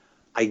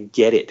 I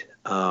get it.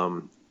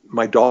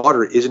 My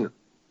daughter isn't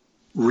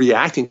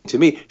reacting to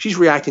me. She's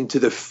reacting to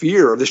the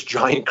fear of this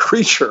giant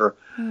creature.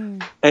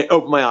 And it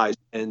opened my eyes.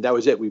 And that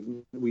was it.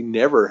 We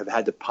never have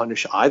had to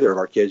punish either of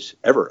our kids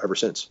ever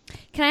since.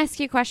 Can I ask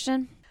you a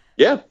question?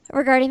 Yeah.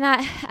 Regarding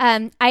that,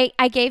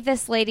 I gave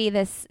this lady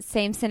this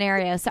same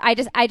scenario. So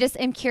I just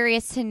am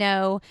curious to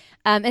know,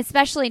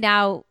 especially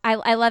now,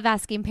 I love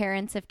asking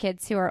parents of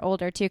kids who are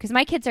older too, because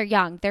my kids are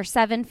young. They're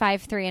 7,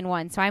 5, 3, and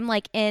 1. So I'm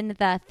in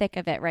the thick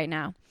of it right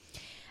now.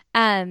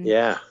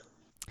 Yeah.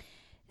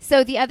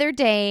 So the other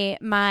day,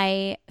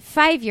 my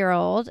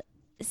 5-year-old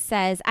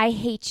says, "I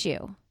hate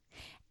you."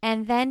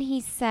 And then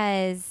he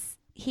says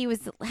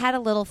had a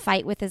little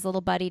fight with his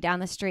little buddy down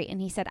the street, and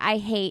he said, "I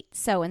hate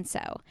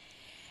so-and-so."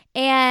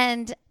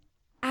 And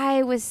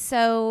I was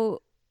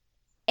so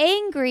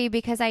angry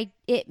because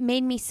it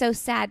made me so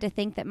sad to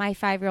think that my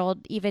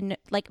 5-year-old even,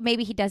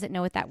 maybe he doesn't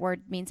know what that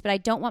word means, but I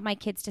don't want my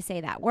kids to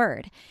say that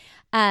word.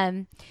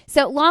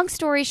 So long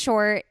story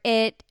short,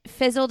 it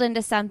fizzled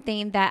into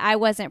something that I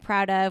wasn't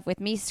proud of,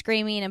 with me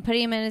screaming and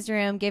putting him in his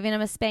room, giving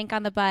him a spank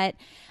on the butt.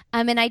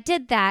 And I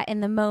did that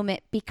in the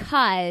moment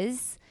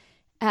because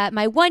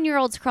my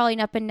 1-year-old's crawling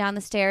up and down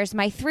the stairs.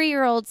 My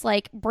 3-year-old's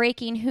like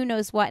breaking who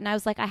knows what. And I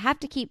was like, I have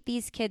to keep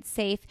these kids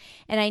safe,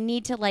 and I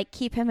need to like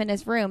keep him in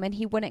his room, and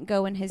he wouldn't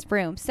go in his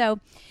room. So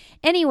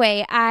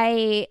anyway,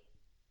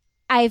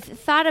 I've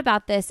thought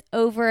about this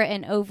over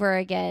and over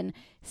again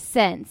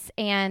since.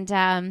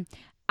 And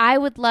I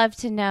would love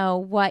to know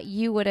what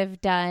you would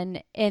have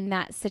done in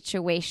that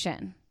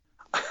situation.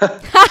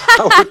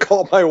 I would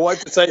call my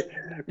wife and say,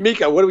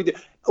 Mika, what do we do?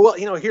 Well,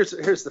 here's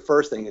the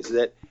first thing is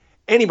that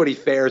anybody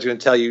fair is going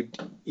to tell you,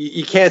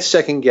 you can't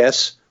second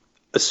guess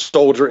a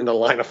soldier in the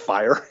line of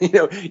fire.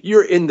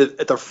 You're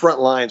at the front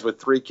lines with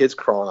 3 kids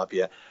crawling up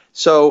you.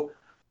 So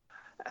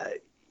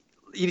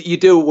you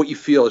do what you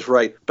feel is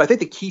right. But I think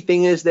the key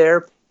thing is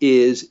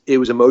it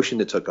was emotion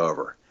that took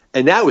over.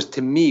 And that was,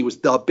 to me, was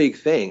the big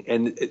thing.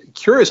 And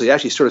curiously, it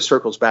actually sort of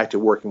circles back to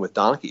working with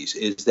donkeys,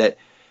 is that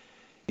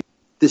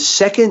the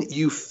second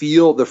you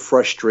feel the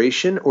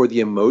frustration or the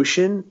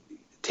emotion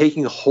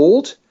taking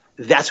hold,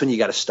 that's when you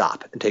got to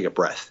stop and take a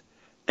breath.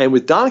 And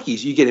with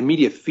donkeys, you get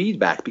immediate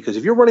feedback, because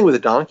if you're running with a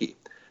donkey,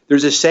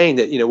 there's a saying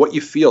that, what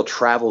you feel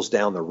travels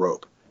down the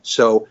rope.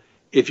 So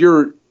if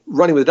you're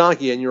running with a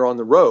donkey and you're on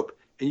the rope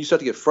and you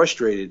start to get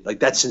frustrated, like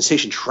that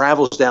sensation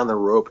travels down the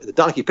rope and the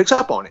donkey picks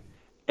up on it.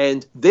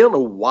 And they don't know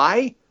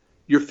why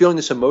you're feeling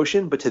this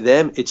emotion, but to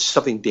them, it's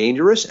something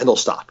dangerous, and they'll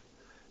stop.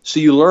 So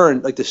you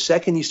learn, like the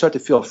second you start to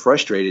feel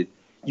frustrated,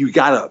 you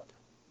got to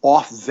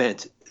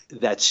off-vent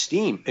that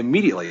steam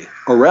immediately,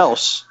 or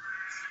else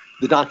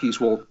the donkeys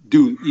will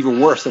do even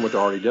worse than what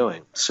they're already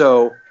doing.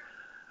 So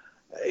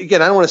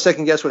again, I don't want to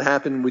second guess what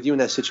happened with you in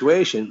that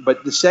situation,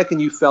 but the second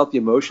you felt the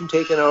emotion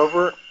taken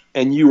over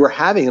and you were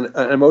having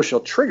an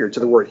emotional trigger to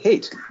the word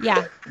hate.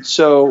 Yeah.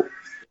 So,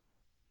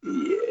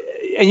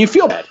 and you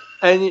feel bad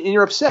and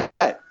you're upset,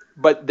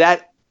 but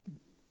that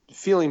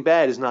feeling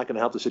bad is not going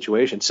to help the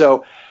situation.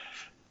 So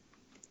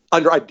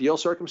under ideal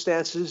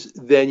circumstances,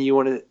 then you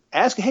want to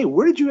ask, hey,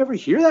 where did you ever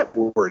hear that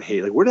word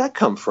hate? Like, where did that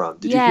come from?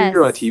 Did you hear it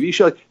on a TV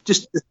show? Like,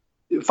 just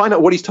find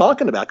out what he's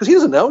talking about, because he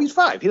doesn't know. He's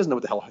 5. He doesn't know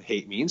what the hell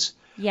hate means.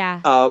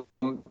 Yeah.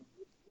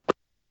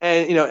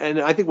 And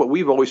I think what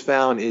we've always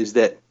found is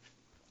that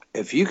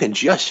if you can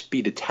just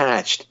be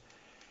detached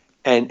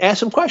and ask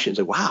some questions,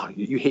 like, wow,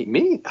 you hate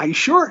me? Are you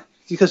sure?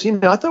 Because,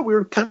 I thought we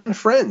were kind of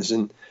friends.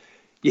 And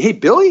you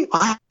hate Billy?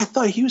 I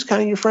thought he was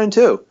kind of your friend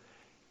too.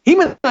 He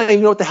might not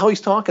even know what the hell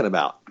he's talking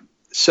about.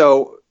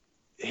 So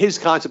his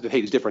concept of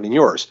hate is different than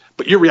yours,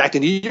 but you're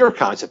reacting to your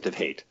concept of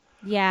hate.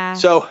 Yeah.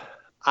 So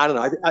I don't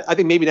know. I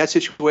think maybe in that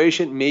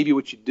situation, maybe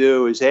what you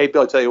do is, hey,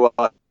 Bill, I'll tell you what,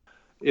 why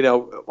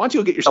don't you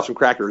go get yourself some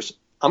crackers?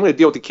 I'm going to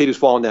deal with the kid who's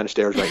falling down the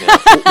stairs right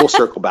now. We'll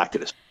circle back to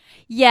this.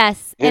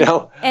 Yes.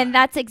 And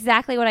that's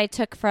exactly what I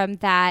took from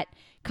that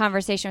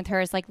conversation with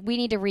her, is like, we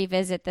need to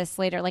revisit this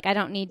later. Like, I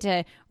don't need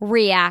to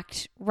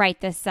react right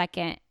this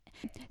second.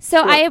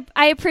 So sure.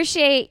 I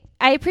appreciate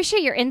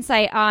your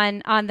insight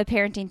on the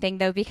parenting thing,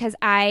 though, because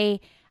I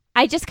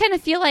just kind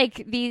of feel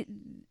like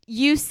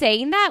you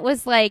saying that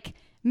was like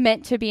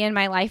meant to be in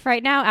my life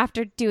right now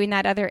after doing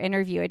that other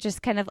interview. It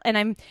just kind of,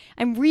 and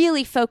I'm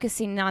really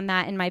focusing on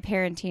that in my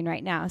parenting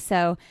right now.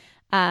 So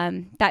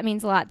that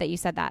means a lot that you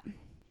said that.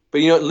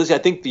 But Lizzie, I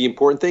think the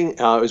important thing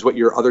is what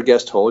your other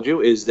guest told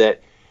you, is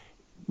that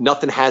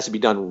nothing has to be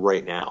done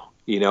right now.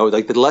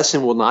 Like the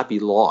lesson will not be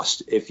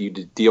lost if you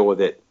deal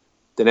with it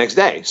the next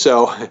day.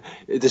 So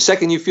the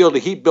second you feel the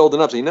heat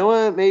building up, so you know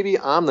what, maybe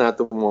I'm not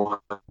the one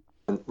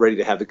ready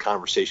to have the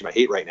conversation about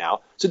hate right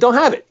now. So don't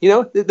have it.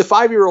 The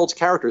 5-year-old's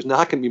character is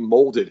not going to be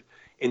molded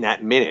in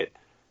that minute.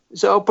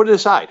 So put it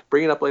aside,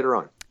 bring it up later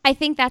on. I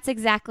think that's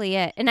exactly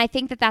it. And I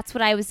think that's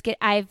what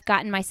I've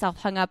gotten myself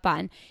hung up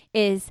on,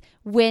 is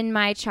when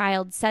my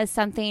child says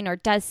something or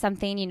does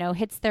something,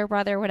 hits their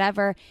brother,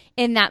 whatever,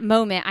 in that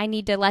moment, I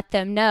need to let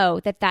them know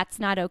that that's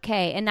not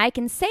okay. And I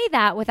can say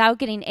that without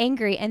getting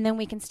angry, and then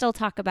we can still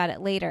talk about it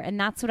later. And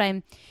that's what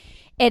and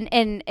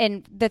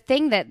the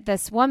thing that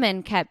this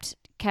woman kept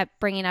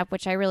bringing up,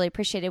 which I really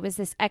appreciated, was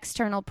this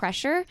external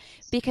pressure,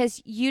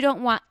 because you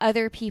don't want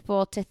other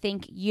people to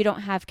think you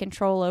don't have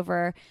control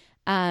over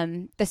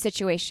the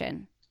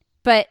situation.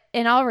 But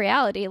in all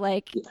reality,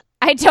 like,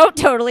 I don't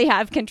totally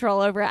have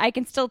control over it. I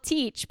can still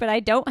teach, but I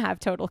don't have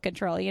total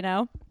control,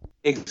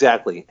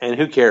 Exactly. And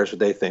who cares what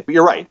they think? But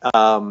you're right.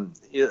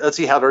 Let's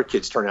see how their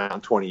kids turn out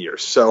in 20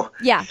 years. So,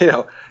 yeah,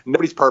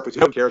 nobody's perfect.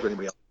 Who cares what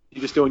anybody else?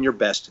 You're just doing your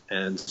best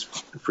and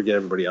forget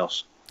everybody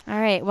else. All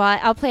right. Well,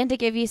 I'll plan to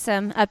give you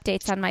some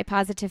updates on my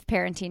positive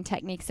parenting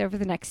techniques over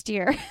the next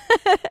year.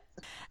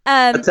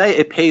 I'll tell you,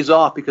 it pays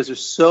off, because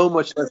there's so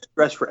much less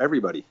stress for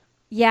everybody.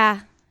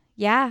 Yeah.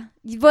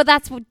 Well,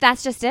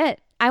 that's just it.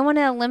 I want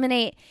to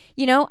eliminate,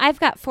 I've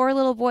got 4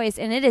 little boys,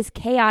 and it is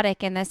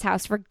chaotic in this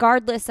house,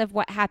 regardless of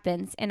what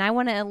happens. And I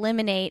want to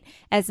eliminate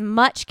as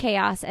much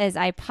chaos as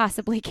I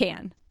possibly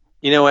can.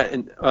 You know what?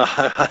 And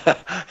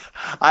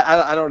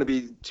I don't want to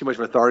be too much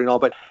of an authority and all,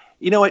 but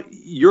you know what?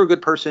 You're a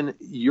good person.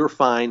 You're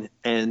fine.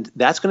 And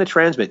that's going to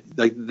transmit.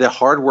 Like, the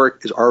hard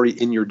work is already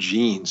in your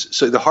genes.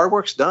 So the hard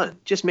work's done.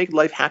 Just make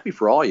life happy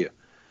for all you,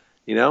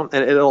 and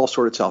it'll all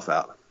sort itself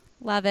out.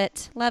 Love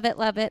it. Love it.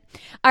 Love it.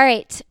 All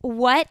right.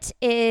 What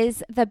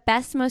is the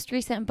best, most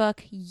recent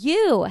book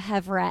you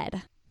have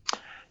read?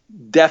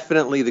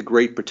 Definitely The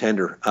Great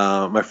Pretender,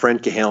 my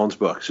friend Cahalan's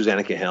book,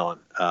 Susanna Cahalan.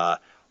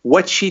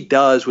 What she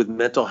does with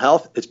mental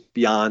health is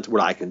beyond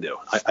what I can do.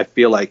 I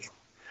feel like,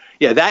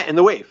 yeah, that and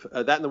The Wave,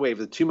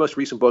 the two most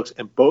recent books,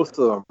 and both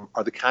of them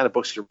are the kind of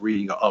books you're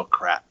reading. Go, oh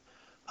crap,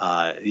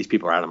 these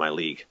people are out of my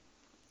league.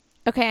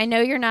 Okay, I know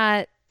you're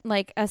not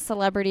like a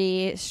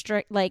celebrity,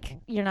 like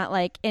you're not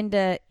like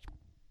into,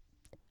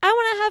 I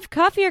want to have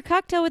coffee or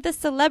cocktail with this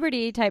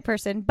celebrity type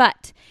person,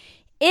 but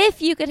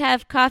if you could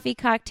have coffee,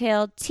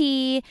 cocktail,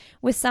 tea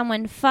with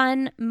someone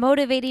fun,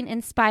 motivating,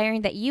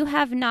 inspiring that you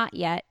have not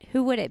yet,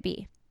 who would it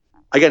be?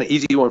 I got an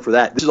easy one for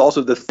that. This is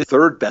also the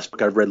third best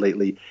book I've read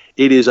lately.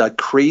 It is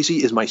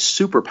Crazy is My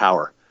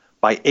Superpower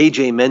by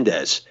A.J.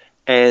 Mendez.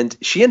 And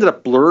she ended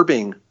up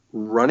blurbing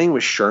Running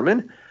with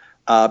Sherman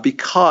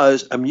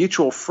because a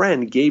mutual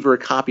friend gave her a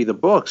copy of the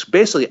books.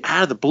 Basically,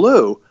 out of the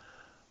blue,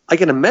 I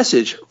get a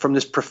message from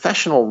this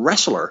professional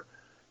wrestler,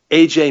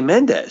 A.J.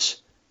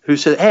 Mendez, who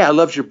said, hey, I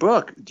loved your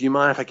book. Do you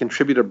mind if I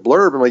contribute a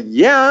blurb? I'm like,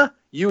 yeah,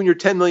 you and your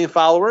 10 million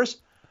followers.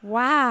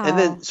 Wow. And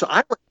then so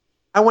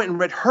I went and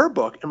read her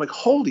book. And I'm like,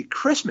 holy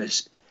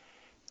Christmas.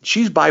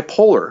 She's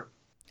bipolar.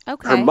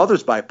 Okay. Her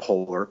mother's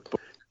bipolar.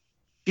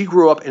 She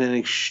grew up in an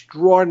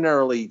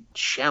extraordinarily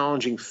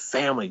challenging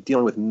family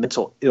dealing with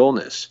mental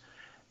illness.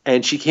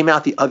 And she came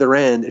out the other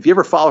end. If you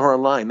ever follow her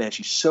online, man,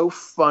 she's so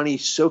funny,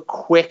 so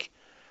quick,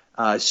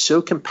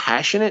 so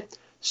compassionate.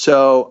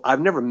 So I've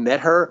never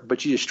met her,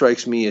 but she just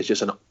strikes me as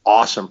just an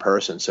awesome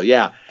person. So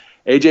yeah,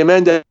 AJ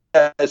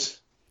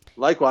Mendez,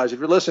 likewise, if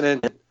you're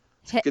listening,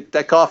 get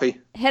that coffee.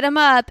 Hit him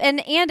up.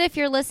 And if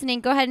you're listening,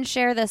 go ahead and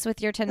share this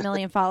with your 10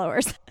 million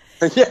followers.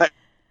 Yeah.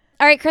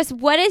 All right, Chris,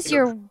 what is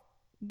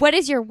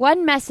your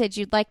one message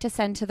you'd like to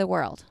send to the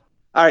world?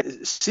 All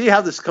right, see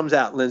how this comes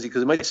out, Lindsay,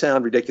 because it might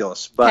sound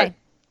ridiculous, but okay.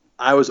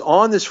 I was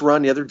on this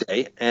run the other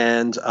day,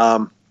 and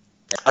I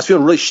was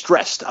feeling really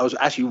stressed. I was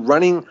actually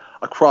running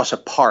across a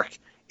park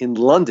in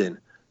London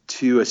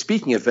to a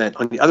speaking event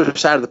on the other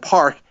side of the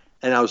park,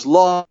 and I was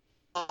lost,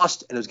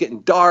 and it was getting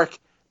dark,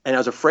 and I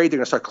was afraid they're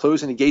going to start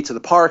closing the gates of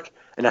the park,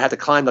 and I had to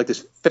climb like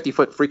this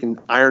 50-foot freaking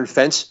iron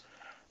fence.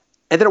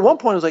 And then at one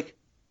point I was like,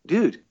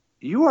 dude,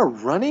 you are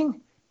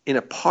running in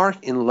a park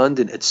in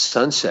London at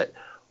sunset.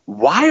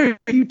 Why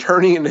are you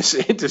turning this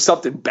into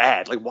something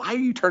bad? Like, why are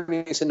you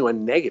turning this into a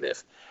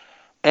negative?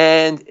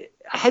 And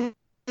I had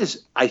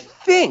this, I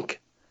think,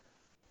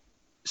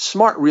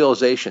 smart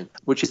realization,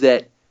 which is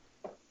that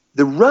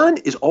the run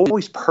is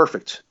always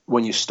perfect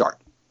when you start.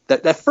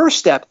 That first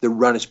step, the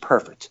run is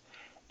perfect.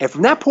 And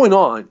from that point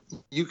on,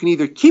 you can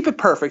either keep it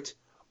perfect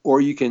or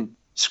you can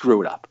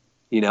screw it up.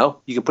 You know,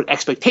 you can put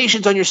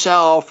expectations on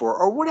yourself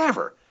or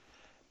whatever.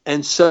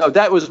 And so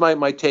that was my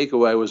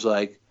takeaway was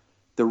like,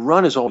 the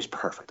run is always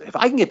perfect. If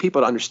I can get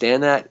people to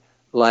understand that,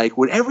 like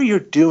whatever you're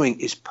doing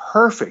is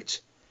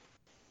perfect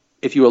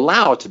if you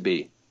allow it to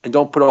be and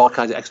don't put all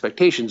kinds of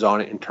expectations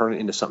on it and turn it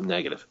into something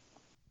negative.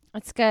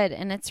 That's good.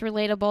 And it's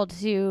relatable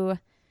to,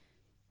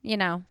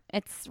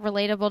 it's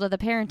relatable to the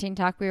parenting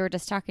talk we were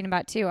just talking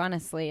about too,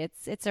 honestly.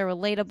 It's a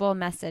relatable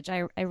message.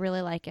 I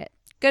really like it.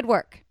 Good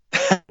work.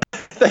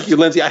 Thank you,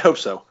 Lindsay. I hope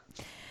so.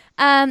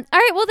 All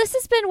right. Well, this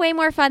has been way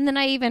more fun than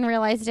I even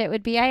realized it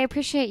would be. I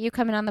appreciate you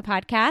coming on the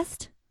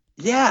podcast.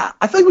 Yeah,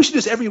 I feel like we should do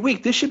this every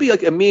week. This should be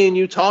like a me and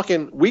you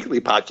talking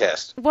weekly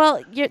podcast.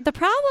 Well, the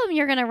problem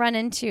you're going to run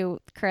into,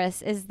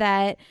 Chris, is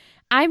that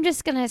I'm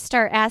just going to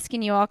start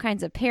asking you all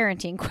kinds of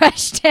parenting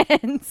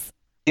questions.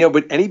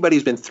 But anybody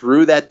who's been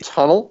through that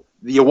tunnel,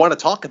 you want to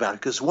talk about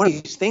it because it's one of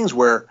these things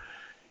where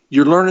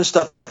you're learning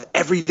stuff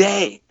every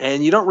day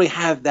and you don't really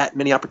have that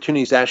many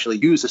opportunities to actually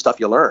use the stuff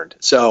you learned.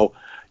 So,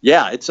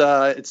 yeah, it's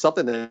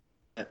something that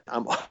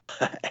I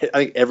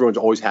think everyone's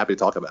always happy to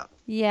talk about.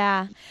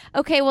 Yeah.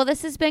 Okay. Well,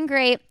 this has been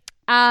great.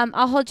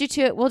 I'll hold you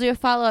to it. We'll do a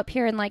follow-up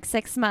here in like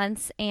 6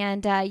 months,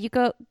 and you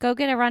go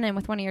get a run-in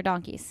with one of your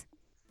donkeys.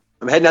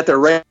 I'm heading out there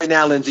right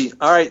now, Lindsay.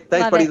 All right.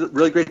 Thanks, Love buddy. it.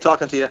 Really great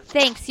talking to you.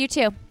 Thanks. You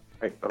too. All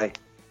right. Bye.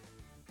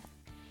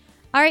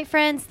 All right,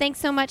 friends. Thanks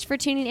so much for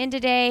tuning in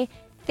today.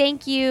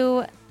 Thank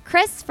you,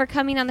 Chris, for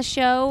coming on the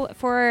show,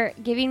 for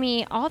giving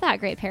me all that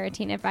great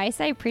parenting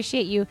advice. I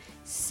appreciate you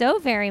so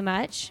very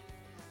much.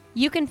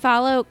 You can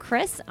follow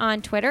Chris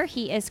on Twitter.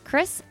 He is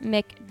Chris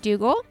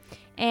McDougall.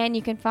 And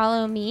you can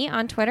follow me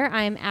on Twitter.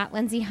 I'm at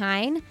Lindsay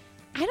Hein.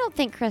 I don't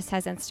think Chris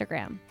has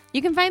Instagram.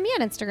 You can find me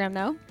on Instagram,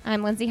 though.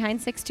 I'm Lindsay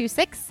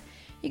Hein626.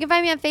 You can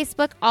find me on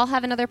Facebook. I'll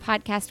have another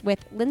podcast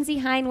with Lindsay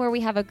Hein where we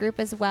have a group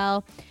as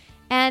well.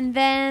 And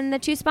then the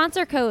 2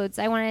 sponsor codes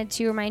I wanted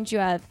to remind you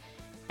of.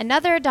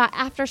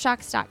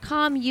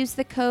 Another.aftershocks.com. Use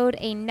the code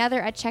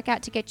ANOTHER at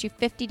checkout to get you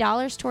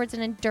 $50 towards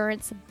an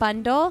endurance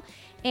bundle.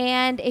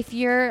 And if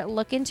you're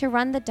looking to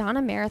run the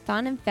Donna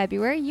Marathon in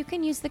February, you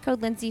can use the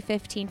code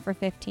Lindsay15 for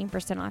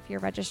 15% off your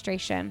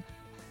registration.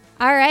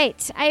 All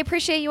right. I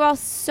appreciate you all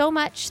so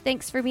much.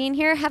 Thanks for being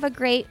here. Have a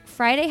great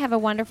Friday. Have a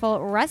wonderful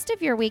rest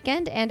of your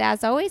weekend. And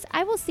as always,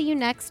 I will see you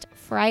next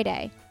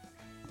Friday.